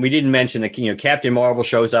we didn't mention that Captain Marvel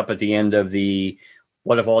shows up at the end of the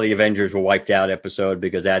what if all the Avengers were wiped out episode,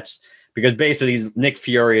 because basically Nick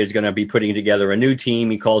Fury is going to be putting together a new team.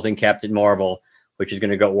 He calls in Captain Marvel, which is going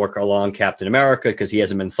to go work along Captain America because he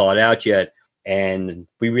hasn't been thought out yet. And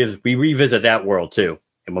we revisit that world too,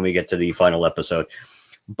 and when we get to the final episode.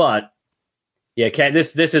 But yeah,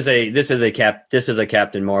 this is a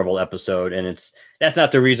Captain Marvel episode, and that's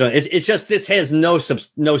not the reason. It's just this has no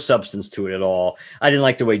substance to it at all. I didn't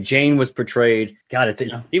like the way Jane was portrayed. God, it's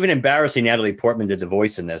even embarrassing. Natalie Portman did the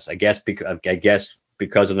voice in this. I guess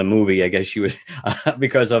because of the movie. I guess she was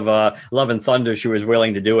because of Love and Thunder. She was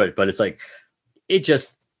willing to do it, but it's like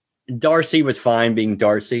Darcy was fine being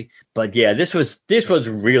Darcy, but yeah, this was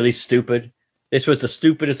really stupid. This was the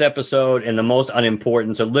stupidest episode and the most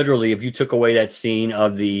unimportant. So literally, if you took away that scene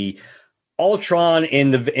of the Ultron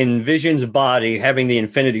in Vision's body having the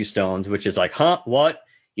Infinity Stones, which is like, what?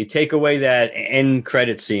 You take away that end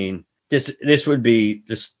credit scene, this would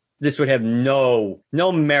have no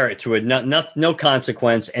merit to it, no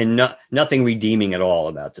consequence, and nothing redeeming at all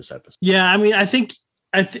about this episode. Yeah, I mean, I think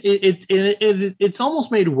it's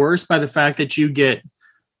almost made worse by the fact that you get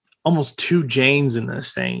almost two Janes in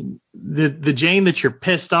this thing. The Jane that you're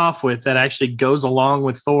pissed off with that actually goes along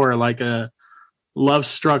with Thor like a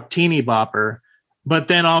love-struck teeny bopper, but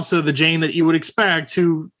then also the Jane that you would expect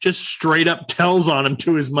who just straight up tells on him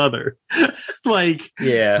to his mother. Like,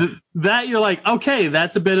 yeah, that you're like, okay,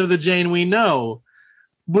 that's a bit of the Jane we know,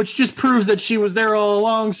 which just proves that she was there all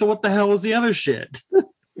along. So what the hell was the other shit?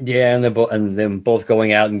 Yeah, and them both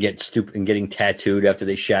going out and getting tattooed after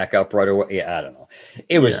they shack up right away. Yeah, I don't know.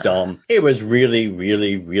 It was dumb. It was really,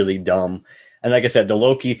 really, really dumb. And like I said, the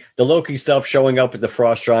Loki stuff showing up at the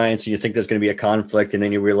Frost Giants, and you think there's going to be a conflict, and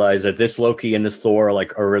then you realize that this Loki and this Thor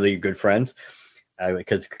are really good friends,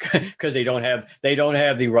 because they don't have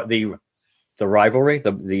the rivalry,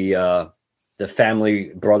 the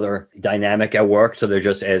family brother dynamic at work, so they're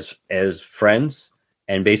just as friends.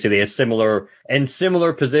 And basically as similar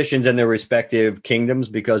positions in their respective kingdoms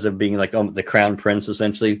because of being like the crown prince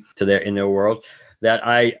essentially in their world.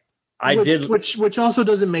 That which also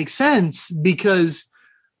doesn't make sense, because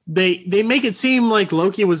they make it seem like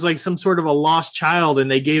Loki was like some sort of a lost child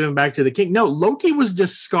and they gave him back to the king. No, Loki was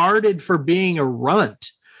discarded for being a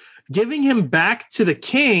runt. Giving him back to the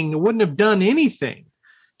king wouldn't have done anything.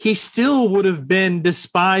 He still would have been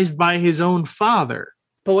despised by his own father.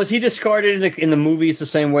 But was he discarded in the movies the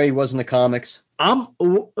same way he was in the comics?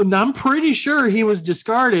 I'm pretty sure he was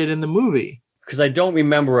discarded in the movie. Because I don't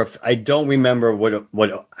remember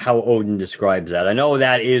how Odin describes that. I know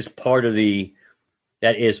that is part of the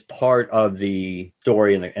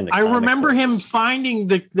story in the I remember him finding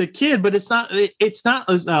the kid, but it's not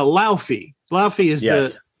Laufey. Laufey is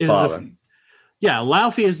the father.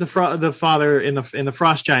 Laufey is the father in the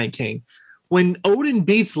Frost Giant King. When Odin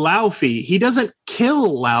beats Laufey, he doesn't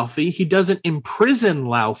kill Laufey. He doesn't imprison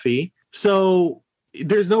Laufey. So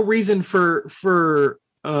there's no reason for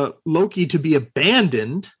Loki to be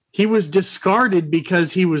abandoned. He was discarded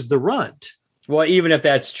because he was the runt. Well, even if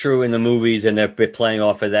that's true in the movies and they're playing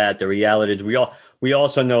off of that, the reality is we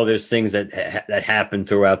also know there's things that that happen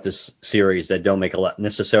throughout this series that don't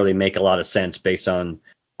necessarily make a lot of sense based on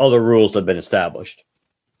other rules that have been established.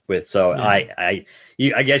 I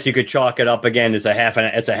guess you could chalk it up again as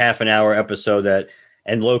it's a half an hour episode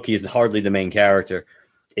and Loki is hardly the main character.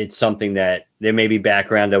 It's something that there may be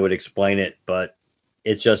background that would explain it, but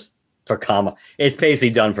it's just it's basically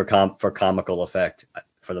done for comical effect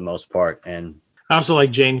for the most part. And I also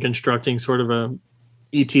like Jane constructing sort of a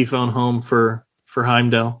ET phone home for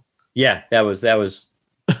Heimdall. Yeah, that was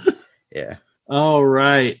yeah. All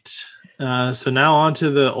right. So now on to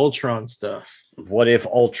the Ultron stuff. What if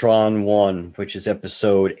Ultron won, which is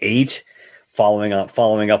episode 8, following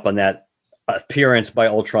up on that appearance by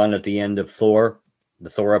Ultron at the end of Thor, the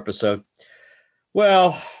Thor episode.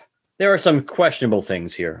 Well, there are some questionable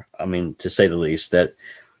things here. I mean, to say the least, that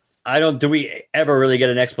do we ever really get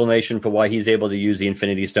an explanation for why he's able to use the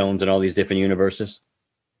Infinity Stones in all these different universes?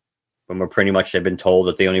 When we're pretty much have been told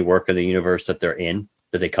that they only work in the universe that they're in,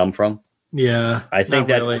 that they come from. Yeah, I think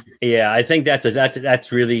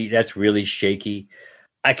that's really shaky.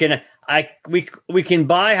 We can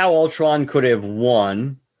buy how Ultron could have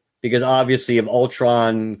won, because obviously if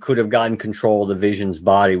Ultron could have gotten control of the Vision's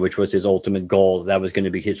body, which was his ultimate goal, that was going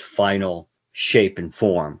to be his final shape and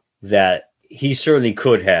form, that he certainly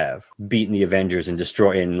could have beaten the Avengers and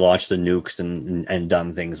launched the nukes and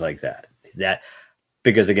done things like that.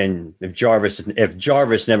 Because again, if Jarvis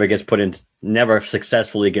never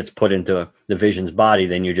successfully gets put into the Vision's body,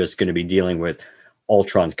 then you're just going to be dealing with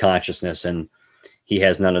Ultron's consciousness, and he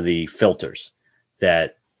has none of the filters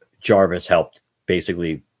that Jarvis helped.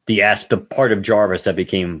 Basically, the part of Jarvis that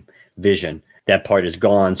became Vision, that part is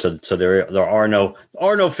gone. So there are no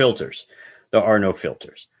filters. There are no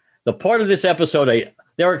filters. The part of this episode,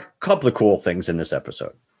 there are a couple of cool things in this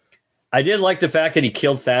episode. I did like the fact that he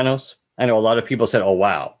killed Thanos. I know a lot of people said, "Oh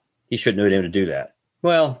wow, he shouldn't have been able to do that."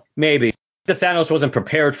 Well, maybe the Thanos wasn't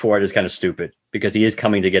prepared for it is kind of stupid, because he is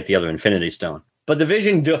coming to get the other Infinity Stone. But the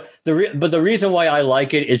Vision, but the reason why I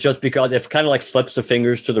like it is just because it kind of like flips the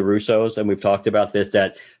fingers to the Russos, and we've talked about this,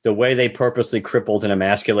 that the way they purposely crippled and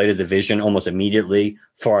emasculated the Vision almost immediately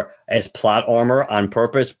as plot armor on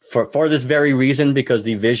purpose for this very reason, because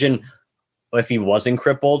the Vision, if he wasn't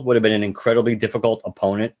crippled, would have been an incredibly difficult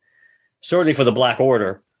opponent, certainly for the Black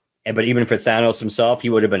Order. But even for Thanos himself,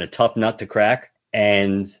 he would have been a tough nut to crack.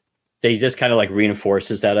 And they just kind of like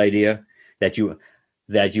reinforces that idea that you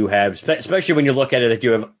have, especially when you look at it, that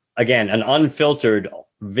you have, again, an unfiltered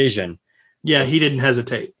Vision. Yeah, he didn't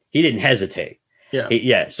hesitate.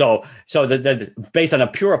 Yeah. So based on a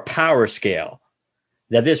pure power scale,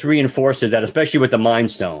 that this reinforces that, especially with the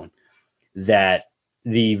Mind Stone, that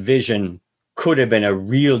the Vision could have been a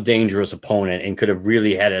real dangerous opponent and could have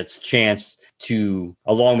really had its chance to,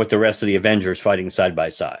 along with the rest of the Avengers, fighting side by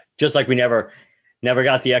side. Just like we never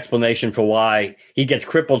got the explanation for why he gets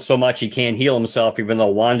crippled so much he can't heal himself, even though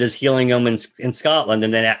Wanda's healing him in Scotland,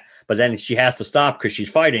 but then she has to stop because she's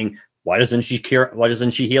fighting. Why doesn't she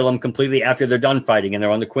heal him completely after they're done fighting and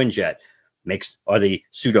they're on the Quinjet, or the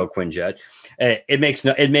pseudo Quinjet? It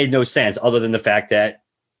made no sense, other than the fact that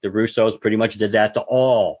the Russos pretty much did that to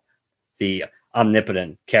all the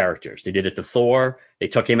omnipotent characters. They did it to Thor. They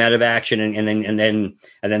took him out of action and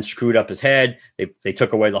then screwed up his head. They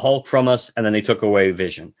took away the Hulk from us, and then they took away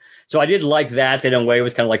Vision. So I did like that in a way. It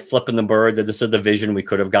was kind of like flipping the bird, that this is the Vision we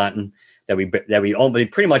could have gotten, that we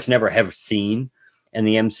pretty much never have seen in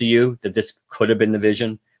the MCU, that this could have been the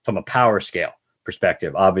Vision from a power scale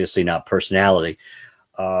perspective, obviously not personality.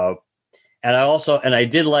 And I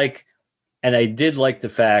did like the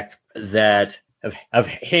fact that of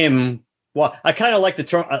him. Well, I kind of like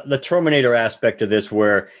the Terminator aspect of this,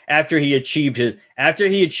 where after he achieved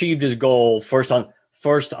his goal, first on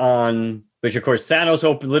which of course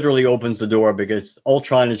Thanos literally opens the door, because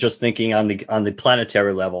Ultron is just thinking on the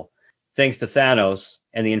planetary level, thanks to Thanos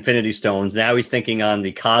and the Infinity Stones. Now he's thinking on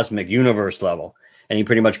the cosmic universe level, and he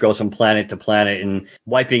pretty much goes from planet to planet and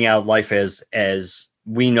wiping out life as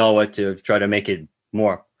we know it, to try to make it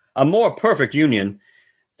a more perfect union.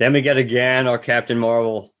 Then we get again our Captain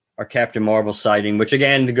Marvel sighting, which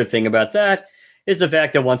again, the good thing about that is the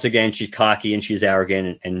fact that once again she's cocky and she's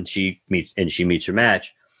arrogant, and she meets her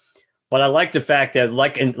match. But I like the fact that,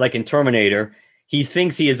 like in Terminator, he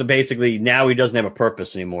thinks he is basically, now he doesn't have a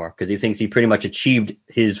purpose anymore, because he thinks he pretty much achieved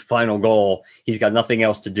his final goal. He's got nothing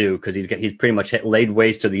else to do, because he's pretty much laid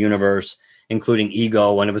waste to the universe, including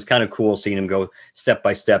Ego. And it was kind of cool seeing him go step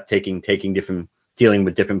by step, dealing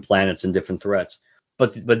with different planets and different threats.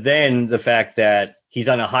 But then the fact that he's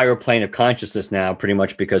on a higher plane of consciousness now, pretty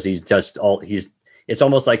much because it's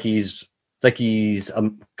almost like he's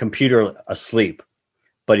a computer asleep,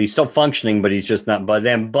 but he's still functioning, but he's just not.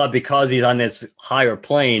 But because he's on this higher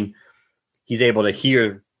plane, he's able to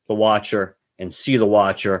hear the Watcher and see the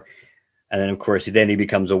Watcher. And then, of course, he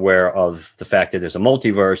becomes aware of the fact that there's a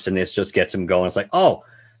multiverse, and this just gets him going. It's like, oh,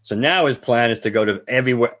 so now his plan is to go to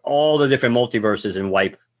everywhere, all the different multiverses,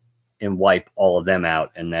 and wipe all of them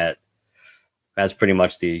out. And that's pretty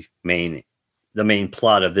much the main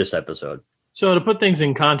plot of this episode. So to put things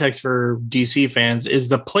in context for DC fans, is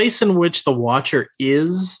the place in which the Watcher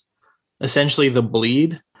is essentially the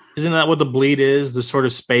bleed? Isn't that what the bleed is? The sort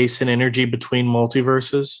of space and energy between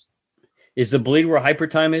multiverses? Is the bleed where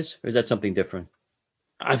hypertime is, or is that something different?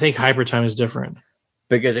 I think hypertime is different.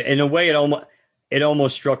 Because in a way, it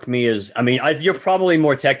almost struck me as, I mean, you're probably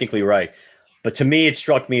more technically right, but to me, it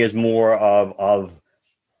struck me as more of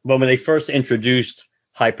when they first introduced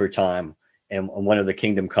hypertime and one of the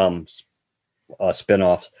Kingdom Comes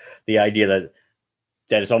spinoffs, the idea that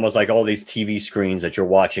it's almost like all these TV screens that you're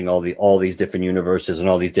watching all these different universes and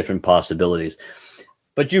all these different possibilities.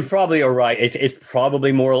 But you probably are right. It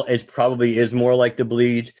probably is more like the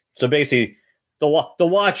bleed. So basically, the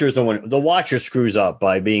Watcher is the one. The Watcher screws up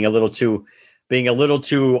by being a little too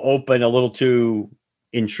open, a little too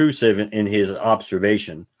intrusive in his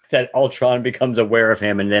observation. That Ultron becomes aware of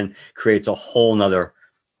him and then creates a whole nother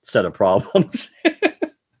set of problems.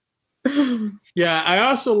 Yeah, I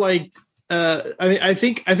also liked. I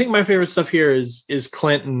think my favorite stuff here is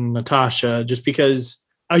Clint and Natasha, just because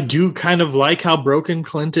I do kind of like how broken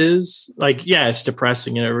Clint is. Like, yeah, it's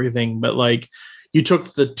depressing and everything, but like, you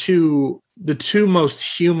took the two most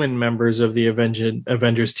human members of the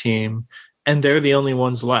Avengers team, and they're the only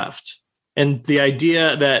ones left. And the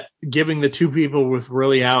idea that giving the two people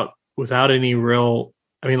without any real,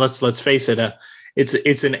 I mean, let's face it,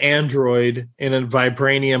 it's an android in a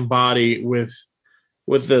vibranium body with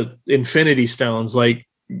the Infinity Stones. Like,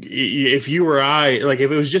 if you or I, like, if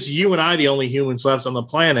it was just you and I, the only humans left on the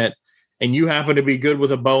planet, and you happen to be good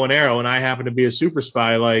with a bow and arrow, and I happen to be a super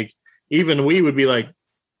spy, like, even we would be like,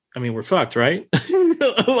 I mean, we're fucked, right?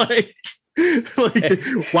 like,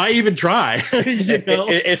 why even try? You know?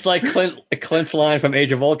 It's like Clint's line from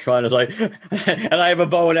Age of Ultron is like, and I have a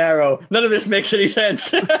bow and arrow. None of this makes any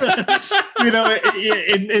sense. You know,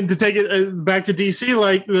 and to take it back to DC,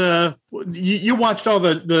 like you watched all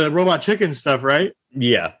the Robot Chicken stuff, right?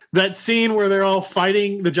 Yeah. That scene where they're all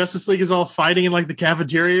fighting, the Justice League is all fighting in like the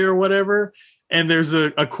cafeteria or whatever. And there's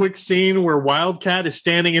a quick scene where Wildcat is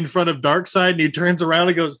standing in front of Darkseid, and he turns around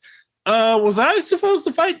and goes, was I supposed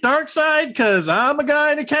to fight Darkseid? Because I'm a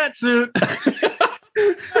guy in a cat suit.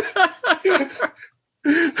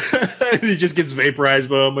 He just gets vaporized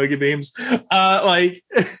by Omega beams. Like,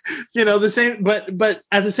 you know, the same, but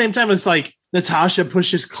at the same time, it's like Natasha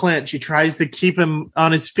pushes Clint. She tries to keep him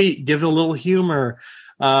on his feet, give it a little humor.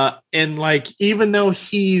 And like, even though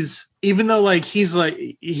he's checked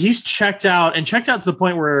out to the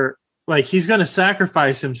point where like he's going to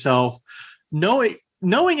sacrifice himself,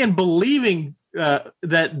 knowing and believing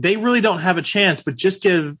that they really don't have a chance, but just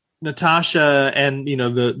give Natasha and, you know,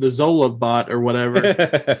 the Zola bot or whatever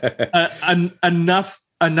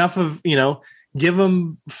enough of, you know, give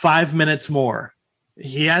him 5 minutes more.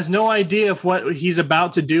 He has no idea if what he's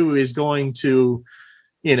about to do is going to,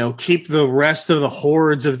 you know, keep the rest of the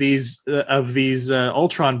hordes of these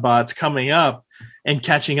Ultron bots coming up and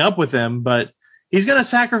catching up with him, but he's going to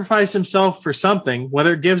sacrifice himself for something,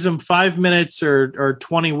 whether it gives him 5 minutes or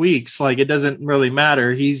 20 weeks. Like, it doesn't really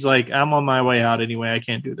matter. He's like, I'm on my way out anyway. I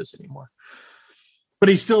can't do this anymore. But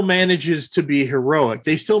he still manages to be heroic.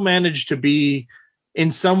 They still manage to be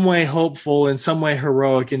in some way hopeful, in some way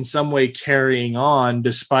heroic, in some way carrying on,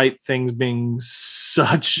 despite things being so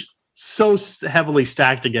heavily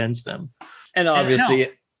stacked against them. And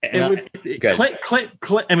obviously, Clint,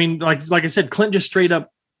 I mean, like I said, Clint just straight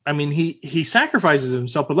up, I mean, he sacrifices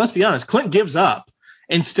himself, but let's be honest, Clint gives up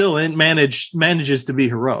and still manages to be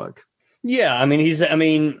heroic. Yeah, I mean, he's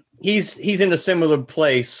in a similar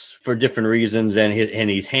place for different reasons, and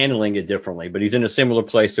he's handling it differently, but he's in a similar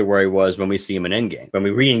place to where he was when we see him in Endgame, when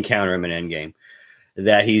we re-encounter him in Endgame,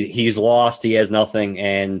 that he's lost, he has nothing,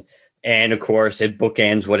 and of course it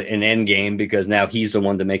bookends what in Endgame, because now he's the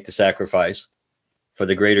one to make the sacrifice for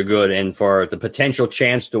the greater good and for the potential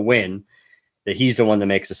chance to win, that he's the one that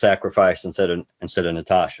makes the sacrifice instead of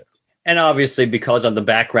Natasha. And obviously, because of the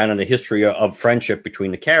background and the history of friendship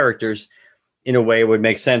between the characters, in a way it would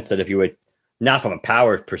make sense that if you would, not from a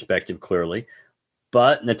power perspective clearly,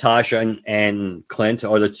 but Natasha and Clint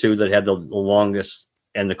are the two that have the longest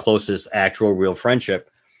and the closest actual real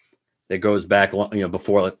friendship that goes back, you know,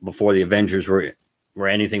 before the Avengers were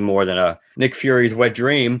anything more than a Nick Fury's wet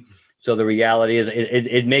dream. So the reality is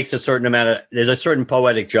it makes a certain amount of, there's a certain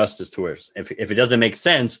poetic justice to it. If it doesn't make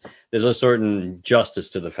sense, there's a certain justice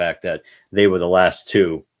to the fact that they were the last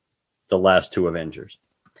two Avengers.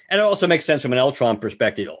 And it also makes sense from an Ultron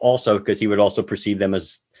perspective also, because he would also perceive them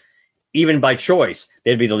as, even by choice,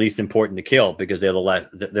 they'd be the least important to kill because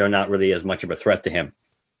they're not really as much of a threat to him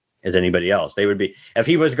as anybody else. They would be, if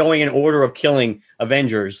he was going in order of killing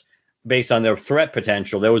Avengers based on their threat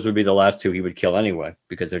potential, those would be the last two he would kill anyway,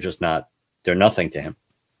 because they're nothing to him.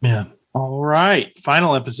 Yeah. All right.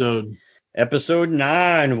 Final episode. Episode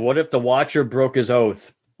 9. What if the Watcher broke his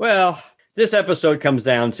oath? Well, this episode comes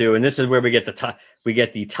down to, and this is where we get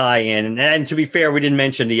the tie-in. And to be fair, we didn't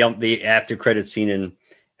mention the after credit scene in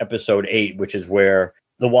episode 8, which is where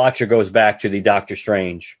the Watcher goes back to the Doctor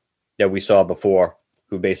Strange that we saw before,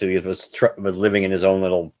 who basically was living in his own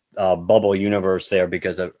little bubble universe there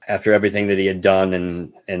because of after everything that he had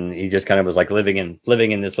done, and he just kind of was like living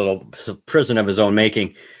in this little prison of his own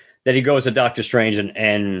making. That he goes to Doctor Strange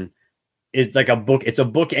and it's like a book. It's a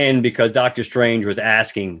bookend because Doctor Strange was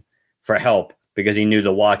asking for help because he knew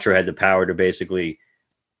the Watcher had the power to basically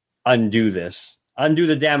undo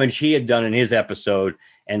the damage he had done in his episode,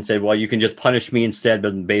 and said, well, you can just punish me instead,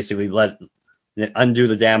 but basically undo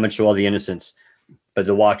the damage to all the innocents. But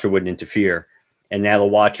the Watcher wouldn't interfere. And now the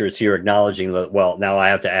Watcher is here acknowledging that, well, now I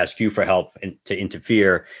have to ask you for help to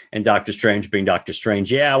interfere. And Doctor Strange being Doctor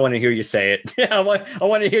Strange, yeah, I want to hear you say it. Yeah, I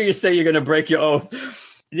want to hear you say you're going to break your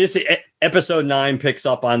oath. This episode 9 picks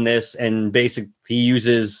up on this, and basically he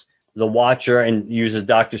uses the Watcher and uses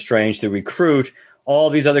Doctor Strange to recruit all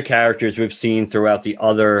these other characters we've seen throughout the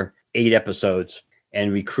other 8 episodes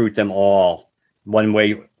and recruit them all one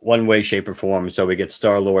way, shape, or form. So we get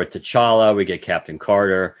Star-Lord T'Challa, we get Captain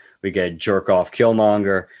Carter, we get jerk-off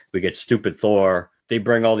Killmonger, we get stupid Thor. They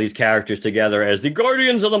bring all these characters together as the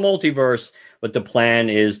Guardians of the Multiverse, but the plan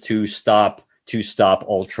is to stop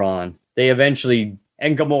Ultron. They eventually,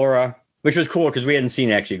 and Gamora, which was cool because we hadn't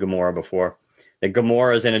seen actually Gamora before. That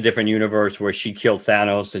Gamora is in a different universe where she killed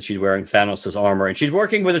Thanos and she's wearing Thanos' armor, and she's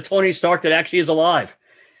working with a Tony Stark that actually is alive,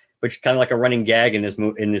 which is kind of like a running gag in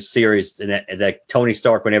this series. And that Tony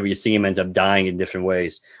Stark, whenever you see him, ends up dying in different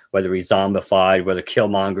ways, whether he's zombified, whether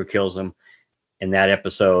Killmonger kills him in that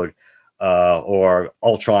episode, or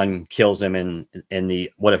Ultron kills him in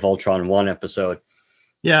the What If Ultron 1 episode.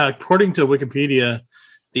 Yeah, according to Wikipedia,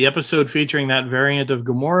 the episode featuring that variant of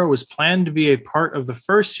Gamora was planned to be a part of the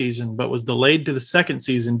first season, but was delayed to the second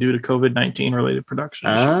season due to COVID-19 related production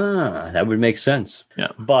issues. That would make sense.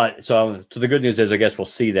 Yeah. But so the good news is, I guess we'll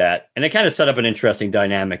see that. And it kind of set up an interesting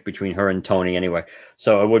dynamic between her and Tony anyway.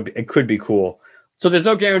 So it could be cool. So there's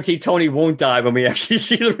no guarantee Tony won't die when we actually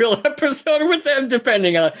see the real episode with them,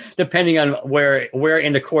 depending on where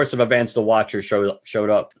in the course of events the Watcher showed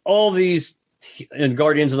up. All these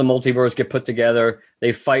Guardians of the Multiverse get put together.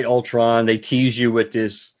 They fight Ultron. They tease you with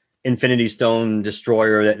this Infinity Stone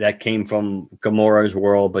destroyer that came from Gamora's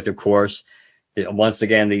world. But of course, once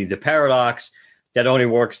again, the paradox that only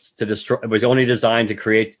works to destroy. It was only designed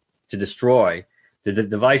to destroy. The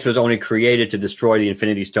device was only created to destroy the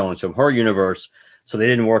Infinity Stones from her universe. So they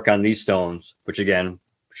didn't work on these stones, which again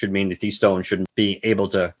should mean that these stones shouldn't be able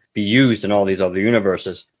to be used in all these other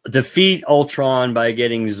universes. Defeat Ultron by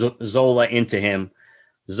getting Zola into him.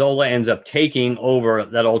 Zola ends up taking over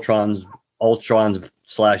that Ultron's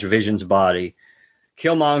 / Vision's body.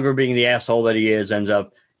 Killmonger, being the asshole that he is, ends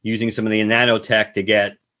up using some of the nanotech to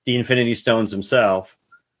get the Infinity Stones himself.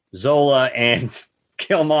 Zola and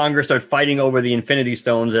Killmonger start fighting over the Infinity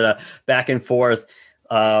Stones at a back and forth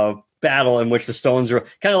battle in which the stones are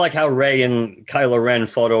kind of like how Rey and Kylo Ren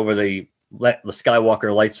fought over the Skywalker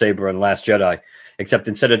lightsaber in Last Jedi, except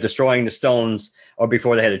instead of destroying the stones, or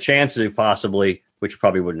before they had a chance to possibly, which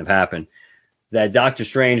probably wouldn't have happened, that Doctor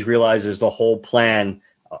Strange realizes the whole plan,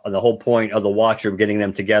 the whole point of the Watcher getting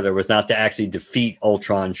them together was not to actually defeat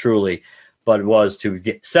Ultron truly, but was to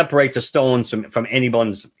separate the stones from any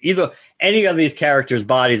of these characters'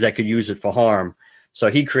 bodies that could use it for harm. So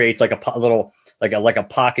he creates like a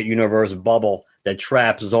pocket universe bubble that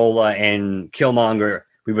traps Zola and Killmonger,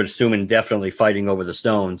 we would assume indefinitely, fighting over the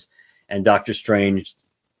stones. And Doctor Strange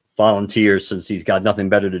volunteers, since he's got nothing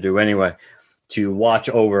better to do anyway, to watch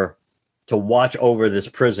over this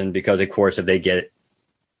prison, because of course if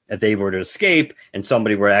they were to escape and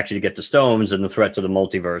somebody were actually to get the stones, then the threat to the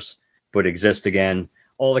multiverse would exist again.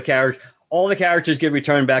 All the characters get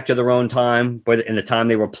returned back to their own time, but in the time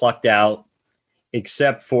they were plucked out,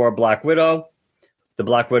 except for Black Widow. The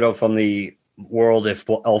Black Widow from the world if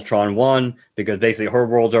Ultron won, because basically her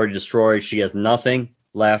world's already destroyed. She has nothing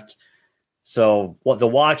left. So the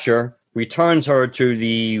Watcher returns her to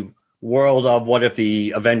the world of what if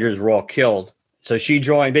the Avengers were all killed. So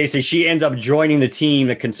she ends up joining the team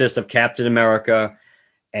that consists of Captain America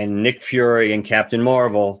and Nick Fury and Captain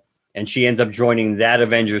Marvel, and she ends up joining that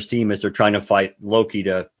Avengers team as they're trying to fight Loki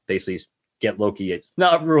to basically get Loki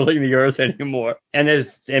not ruling the Earth anymore. And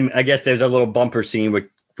I guess there's a little bumper scene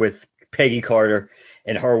with Peggy Carter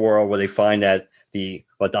in her world where they find that the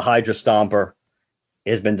Hydra Stomper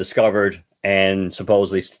has been discovered, and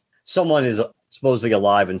supposedly someone is supposedly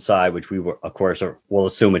alive inside, which we of course will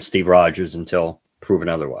assume it's Steve Rogers until proven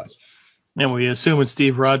otherwise. And we assume it's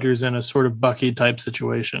Steve Rogers in a sort of Bucky type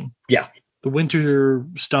situation. Yeah. The Winter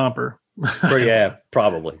Stomper. Yeah,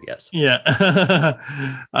 probably, yes. Yeah.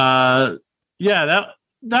 I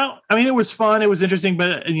mean, it was fun. It was interesting,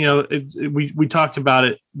 but we talked about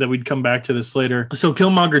it, that we'd come back to this later. So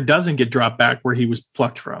Killmonger doesn't get dropped back where he was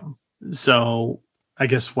plucked from. So I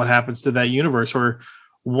guess what happens to that universe? Or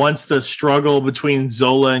once the struggle between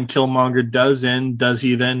Zola and Killmonger does end, does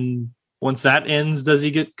he then, once that ends, does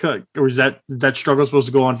he get cut? Or is that struggle supposed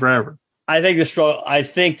to go on forever? I think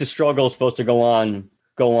the struggle is supposed to go on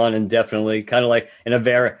indefinitely, kind of like in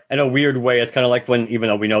a weird way. It's kind of like when, even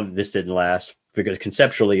though we know that this didn't last, because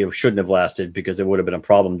conceptually it shouldn't have lasted because it would have been a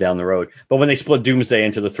problem down the road. But when they split Doomsday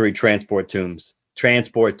into the 3 transport tubes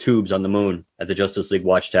on the moon at the Justice League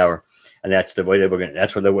Watchtower, and that's the way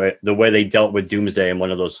the way they dealt with Doomsday in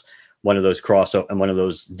one of those crossover and one of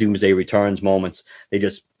those Doomsday Returns moments. They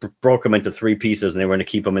just broke them into 3 pieces, and they were going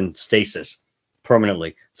to keep them in stasis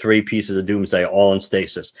permanently. 3 pieces of Doomsday all in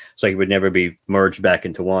stasis, so he would never be merged back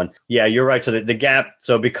into one. Yeah, you're right. So the gap.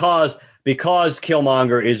 So because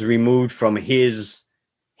Killmonger is removed from his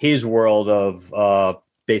world of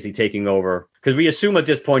basically taking over, because we assume at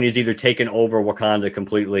this point he's either taken over Wakanda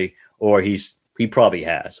completely or he probably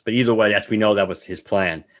has. But either way, we know that was his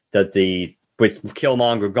plan. That with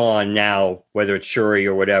Killmonger gone now, whether it's Shuri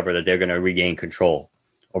or whatever, that they're going to regain control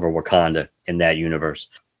over Wakanda in that universe.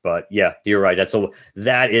 But yeah, you're right.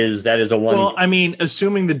 That is the one. Well, I mean,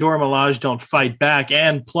 assuming the Dora Milaje don't fight back,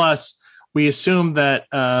 and plus we assume that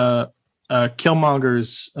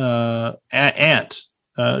Killmonger's aunt,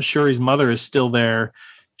 Shuri's mother, is still there.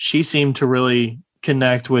 She seemed to really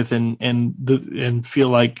connect with and feel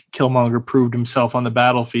like Killmonger proved himself on the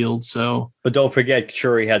battlefield. So, but don't forget,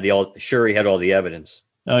 Shuri had all the evidence.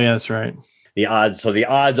 Oh yeah, that's right. The odds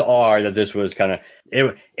are that this was kind of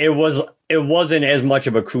it wasn't as much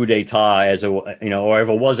of a coup d'etat as or if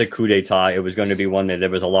it was a coup d'etat, it was going to be one that there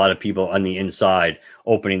was a lot of people on the inside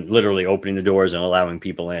literally opening the doors and allowing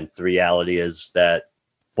people in. The reality is that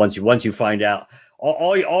once you find out,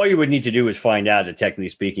 all you would need to do is find out that, technically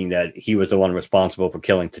speaking, that he was the one responsible for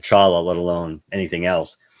killing T'Challa, let alone anything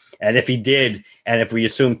else. And if he did, and if we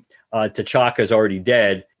assume T'Chaka's already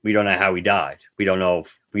dead, we don't know how he died. We don't know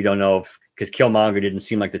if because Killmonger didn't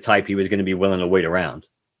seem like the type he was going to be willing to wait around.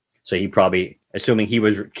 So he probably, assuming he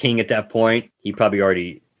was king at that point, he probably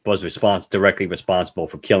already was directly responsible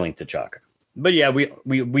for killing T'Chaka. But yeah,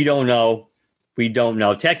 we don't know. We don't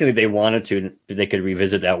know. Technically, they wanted to, they could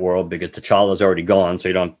revisit that world because T'Challa's already gone, so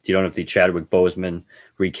you don't have the Chadwick Boseman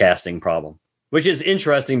recasting problem. Which is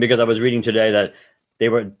interesting because I was reading today that they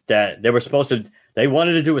wanted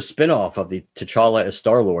to do a spin-off of the T'Challa as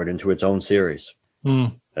Star-Lord into its own series.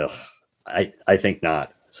 Ugh, I think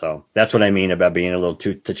not. So that's what I mean about being a little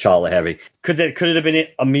too T'Challa heavy. Could it have been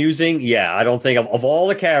amusing? Yeah, I don't think of all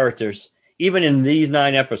the characters, even in these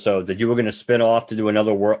 9 episodes, that you were going to spin off to do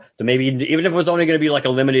another world, to maybe even if it was only going to be like a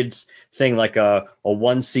limited thing, like a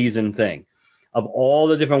 1-season thing. Of all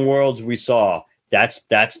the different worlds we saw, that's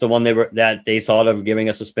the one that they thought of giving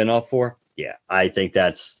us a spin-off for. Yeah, I think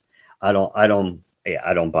I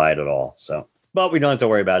don't buy it at all. So, but we don't have to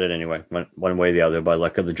worry about it anyway, one way or the other, by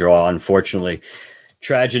luck of the draw. Unfortunately,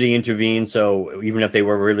 tragedy intervened, so even if they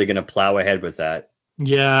were really going to plow ahead with that.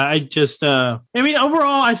 Yeah, I just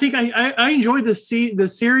overall, I think I enjoyed the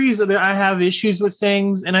series. I have issues with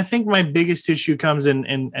things, and I think my biggest issue comes in,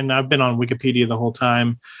 and I've been on Wikipedia the whole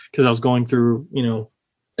time because I was going through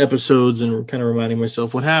episodes and kind of reminding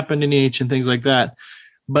myself what happened in each and things like that.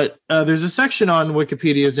 But there's a section on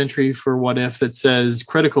Wikipedia's entry for What If that says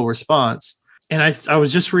critical response. And I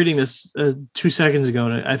was just reading this 2 seconds ago,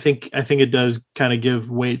 and I think it does kind of give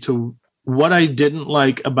weight to what I didn't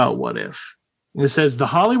like about What If. It says The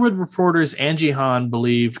Hollywood Reporter's Angie Han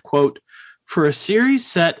believed, quote, for a series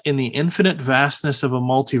set in the infinite vastness of a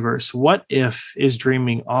multiverse, What If is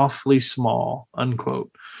dreaming awfully small,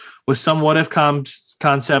 unquote. With some What If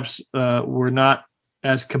concepts were not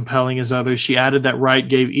as compelling as others. She added that Wright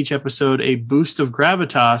gave each episode a boost of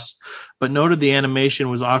gravitas, but noted the animation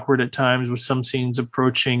was awkward at times, with some scenes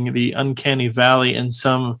approaching the uncanny valley, and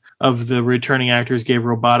some of the returning actors gave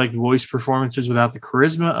robotic voice performances without the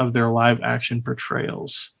charisma of their live action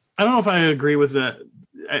portrayals. I don't know if I agree with that.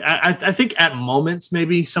 I think at moments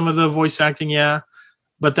maybe some of the voice acting, yeah,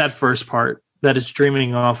 but that first part, that it's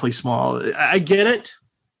dreaming awfully small, I get it,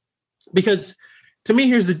 because to me,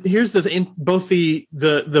 here's both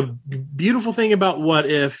the beautiful thing about What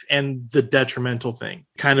If and the detrimental thing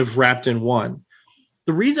kind of wrapped in one.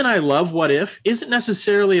 The reason I love What If isn't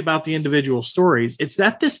necessarily about the individual stories. It's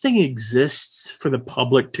that this thing exists for the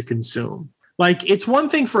public to consume. Like, it's one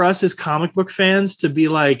thing for us as comic book fans to be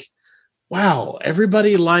like, wow,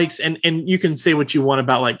 everybody likes, and you can say what you want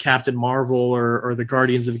about like Captain Marvel or the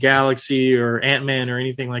Guardians of the Galaxy or Ant-Man or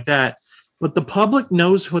anything like that. But the public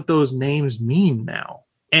knows what those names mean now.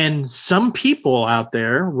 And some people out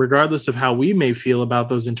there, regardless of how we may feel about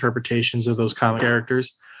those interpretations of those comic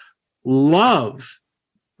characters, love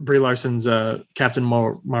Brie Larson's Captain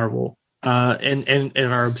Marvel and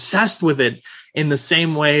are obsessed with it in the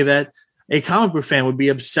same way that a comic book fan would be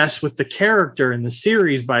obsessed with the character in the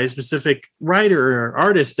series by a specific writer or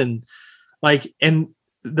artist. And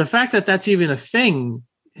the fact that that's even a thing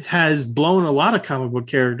has blown a lot of comic book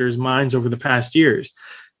characters' minds over the past years.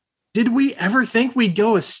 Did we ever think we'd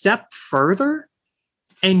go a step further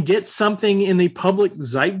and get something in the public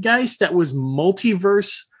zeitgeist that was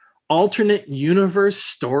multiverse, alternate universe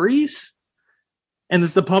stories? And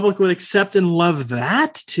that the public would accept and love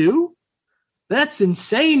that too? That's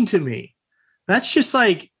insane to me. That's just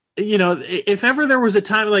like, if ever there was a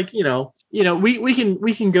time like, we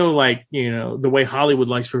can go like, the way Hollywood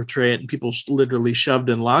likes to portray it, and people literally shoved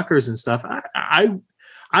in lockers and stuff.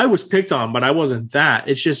 I was picked on, but I wasn't that.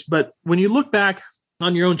 It's just, but when you look back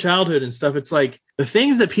on your own childhood and stuff, it's like the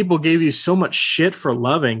things that people gave you so much shit for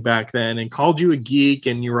loving back then and called you a geek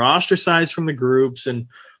and you were ostracized from the groups and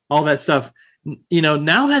all that stuff.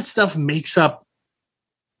 Now that stuff makes up,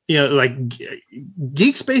 like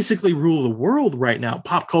geeks basically rule the world right now,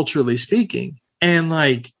 pop culturally speaking. And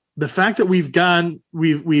like the fact that we've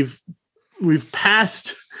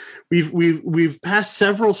passed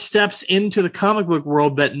several steps into the comic book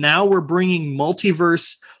world, that now we're bringing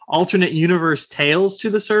multiverse, alternate universe tales to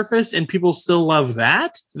the surface, and people still love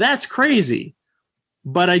that. That's crazy.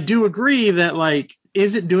 But I do agree that, like,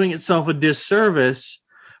 is it doing itself a disservice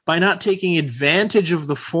by not taking advantage of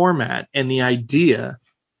the format and the idea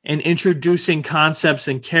and introducing concepts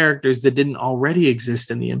and characters that didn't already exist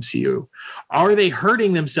in the MCU? Are they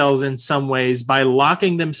hurting themselves in some ways by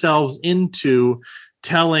locking themselves into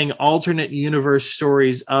telling alternate universe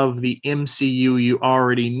stories of the MCU you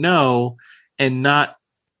already know, and not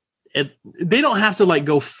they don't have to like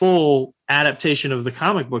go full adaptation of the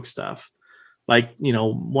comic book stuff? Like,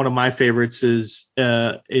 one of my favorites is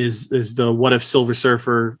the What If Silver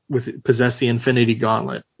Surfer possessed the Infinity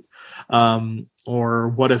Gauntlet, or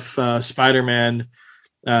what if Spider-Man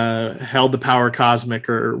held the power cosmic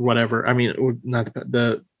or whatever. I mean, not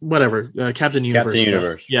the whatever, Captain Universe. Captain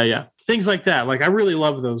Universe. Yeah. Things like that. Like, I really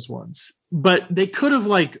love those ones. But they could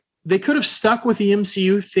have stuck with the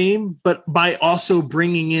MCU theme, but by also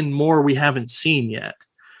bringing in more we haven't seen yet.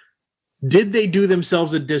 Did they do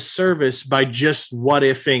themselves a disservice by just what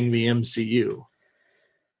ifing the MCU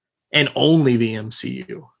and only the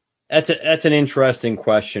MCU? That's an interesting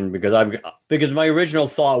question, because my original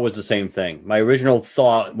thought was the same thing. My original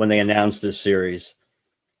thought when they announced this series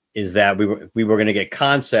is that we were going to get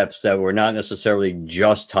concepts that were not necessarily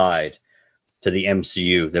just tied to the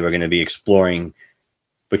MCU. They were going to be exploring,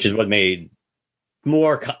 which is what made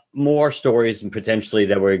more stories, and potentially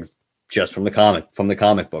that were just from the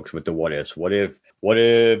comic books, with the what ifs. What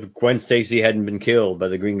if Gwen Stacy hadn't been killed by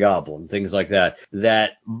the Green Goblin? Things like that.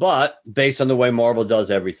 But based on the way Marvel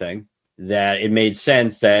does everything, that it made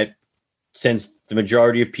sense that since the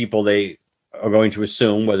majority of people, they are going to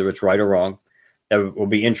assume, whether it's right or wrong, that will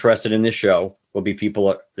be interested in this show will be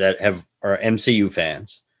people that are MCU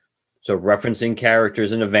fans. So referencing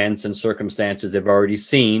characters and events and circumstances they've already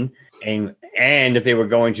seen, and if they were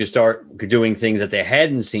going to start doing things that they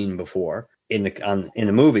hadn't seen before in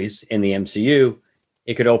the movies in the MCU,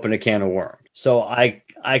 it could open a can of worms. So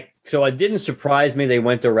it didn't surprise me they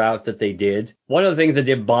went the route that they did. One of the things that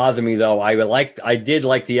did bother me, though, I did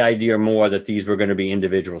like the idea more that these were going to be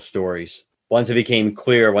individual stories. Once it became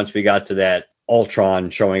clear, once we got to that Ultron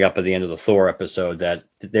showing up at the end of the Thor episode, that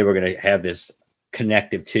they were going to have this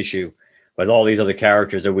connective tissue with all these other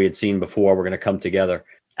characters that we had seen before were going to come together.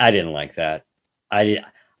 I didn't like that. It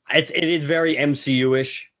is very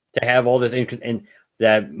MCU-ish to have all this, and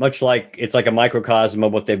that much like it's like a microcosm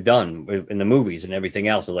of what they've done in the movies and everything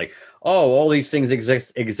else. It's like, oh, all these things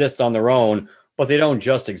exist on their own, but they don't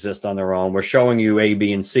just exist on their own. We're showing you A,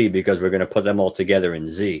 B, and C because we're going to put them all together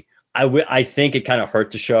in Z. I think it kind of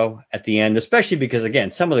hurt the show at the end, especially because,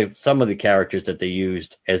 again, some of the characters that they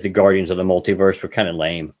used as the Guardians of the Multiverse were kind of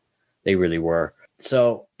lame. They really were.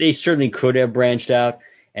 So they certainly could have branched out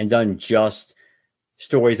and done just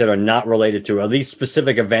stories that are not related to at least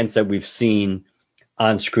specific events that we've seen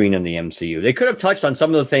on screen in the MCU. They could have touched on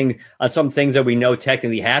some things that we know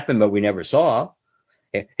technically happened, but we never saw.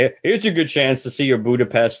 Here's a good chance to see your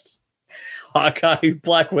Budapest Hawkeye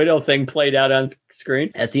Black Widow thing played out on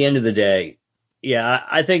screen. At the end of the day, yeah,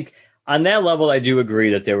 I think on that level I do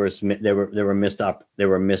agree that there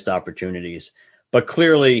were missed opportunities. But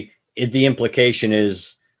clearly, the implication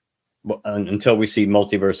is until we see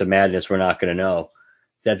Multiverse of Madness, we're not going to know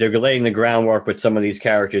that they're laying the groundwork with some of these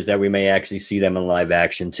characters that we may actually see them in live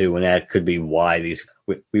action too, and that could be why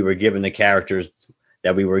we were given the characters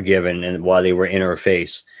that we were given and why they were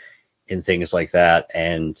interfaced and things like that.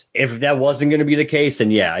 And if that wasn't going to be the case,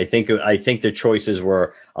 then yeah, I think the choices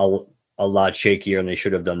were a lot shakier and they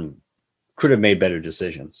could have made better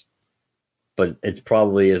decisions. But it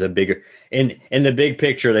probably is a bigger in the big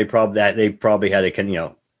picture. They probably had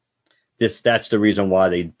a that's the reason why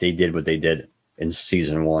they did what they did in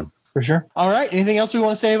season 1. For sure. All right. Anything else we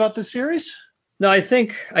want to say about this series? No, I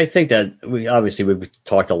think that we've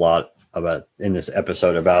talked a lot about in this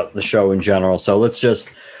episode about the show in general. So let's just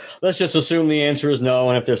assume the answer is no.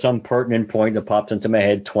 And if there's some pertinent point that pops into my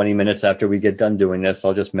head 20 minutes after we get done doing this,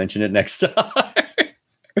 I'll just mention it next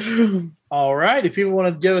time. All right. If people want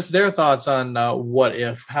to give us their thoughts on What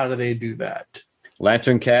If, how do they do that?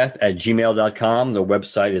 LanternCast@gmail.com. The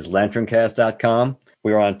website is LanternCast.com.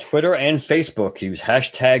 We are on Twitter and Facebook. Use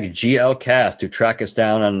hashtag GLCast to track us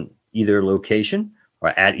down on either location or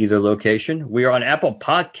at either location. We are on Apple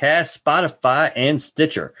Podcasts, Spotify, and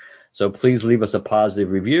Stitcher. So please leave us a positive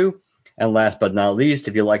review. And last but not least,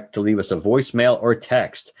 if you'd like to leave us a voicemail or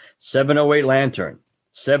text, 708-LANTERN,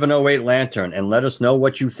 708-LANTERN, and let us know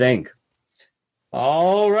what you think.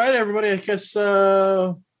 All right, everybody. I guess,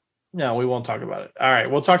 no, we won't talk about it. All right.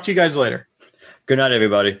 We'll talk to you guys later. Good night,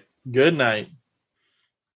 everybody. Good night.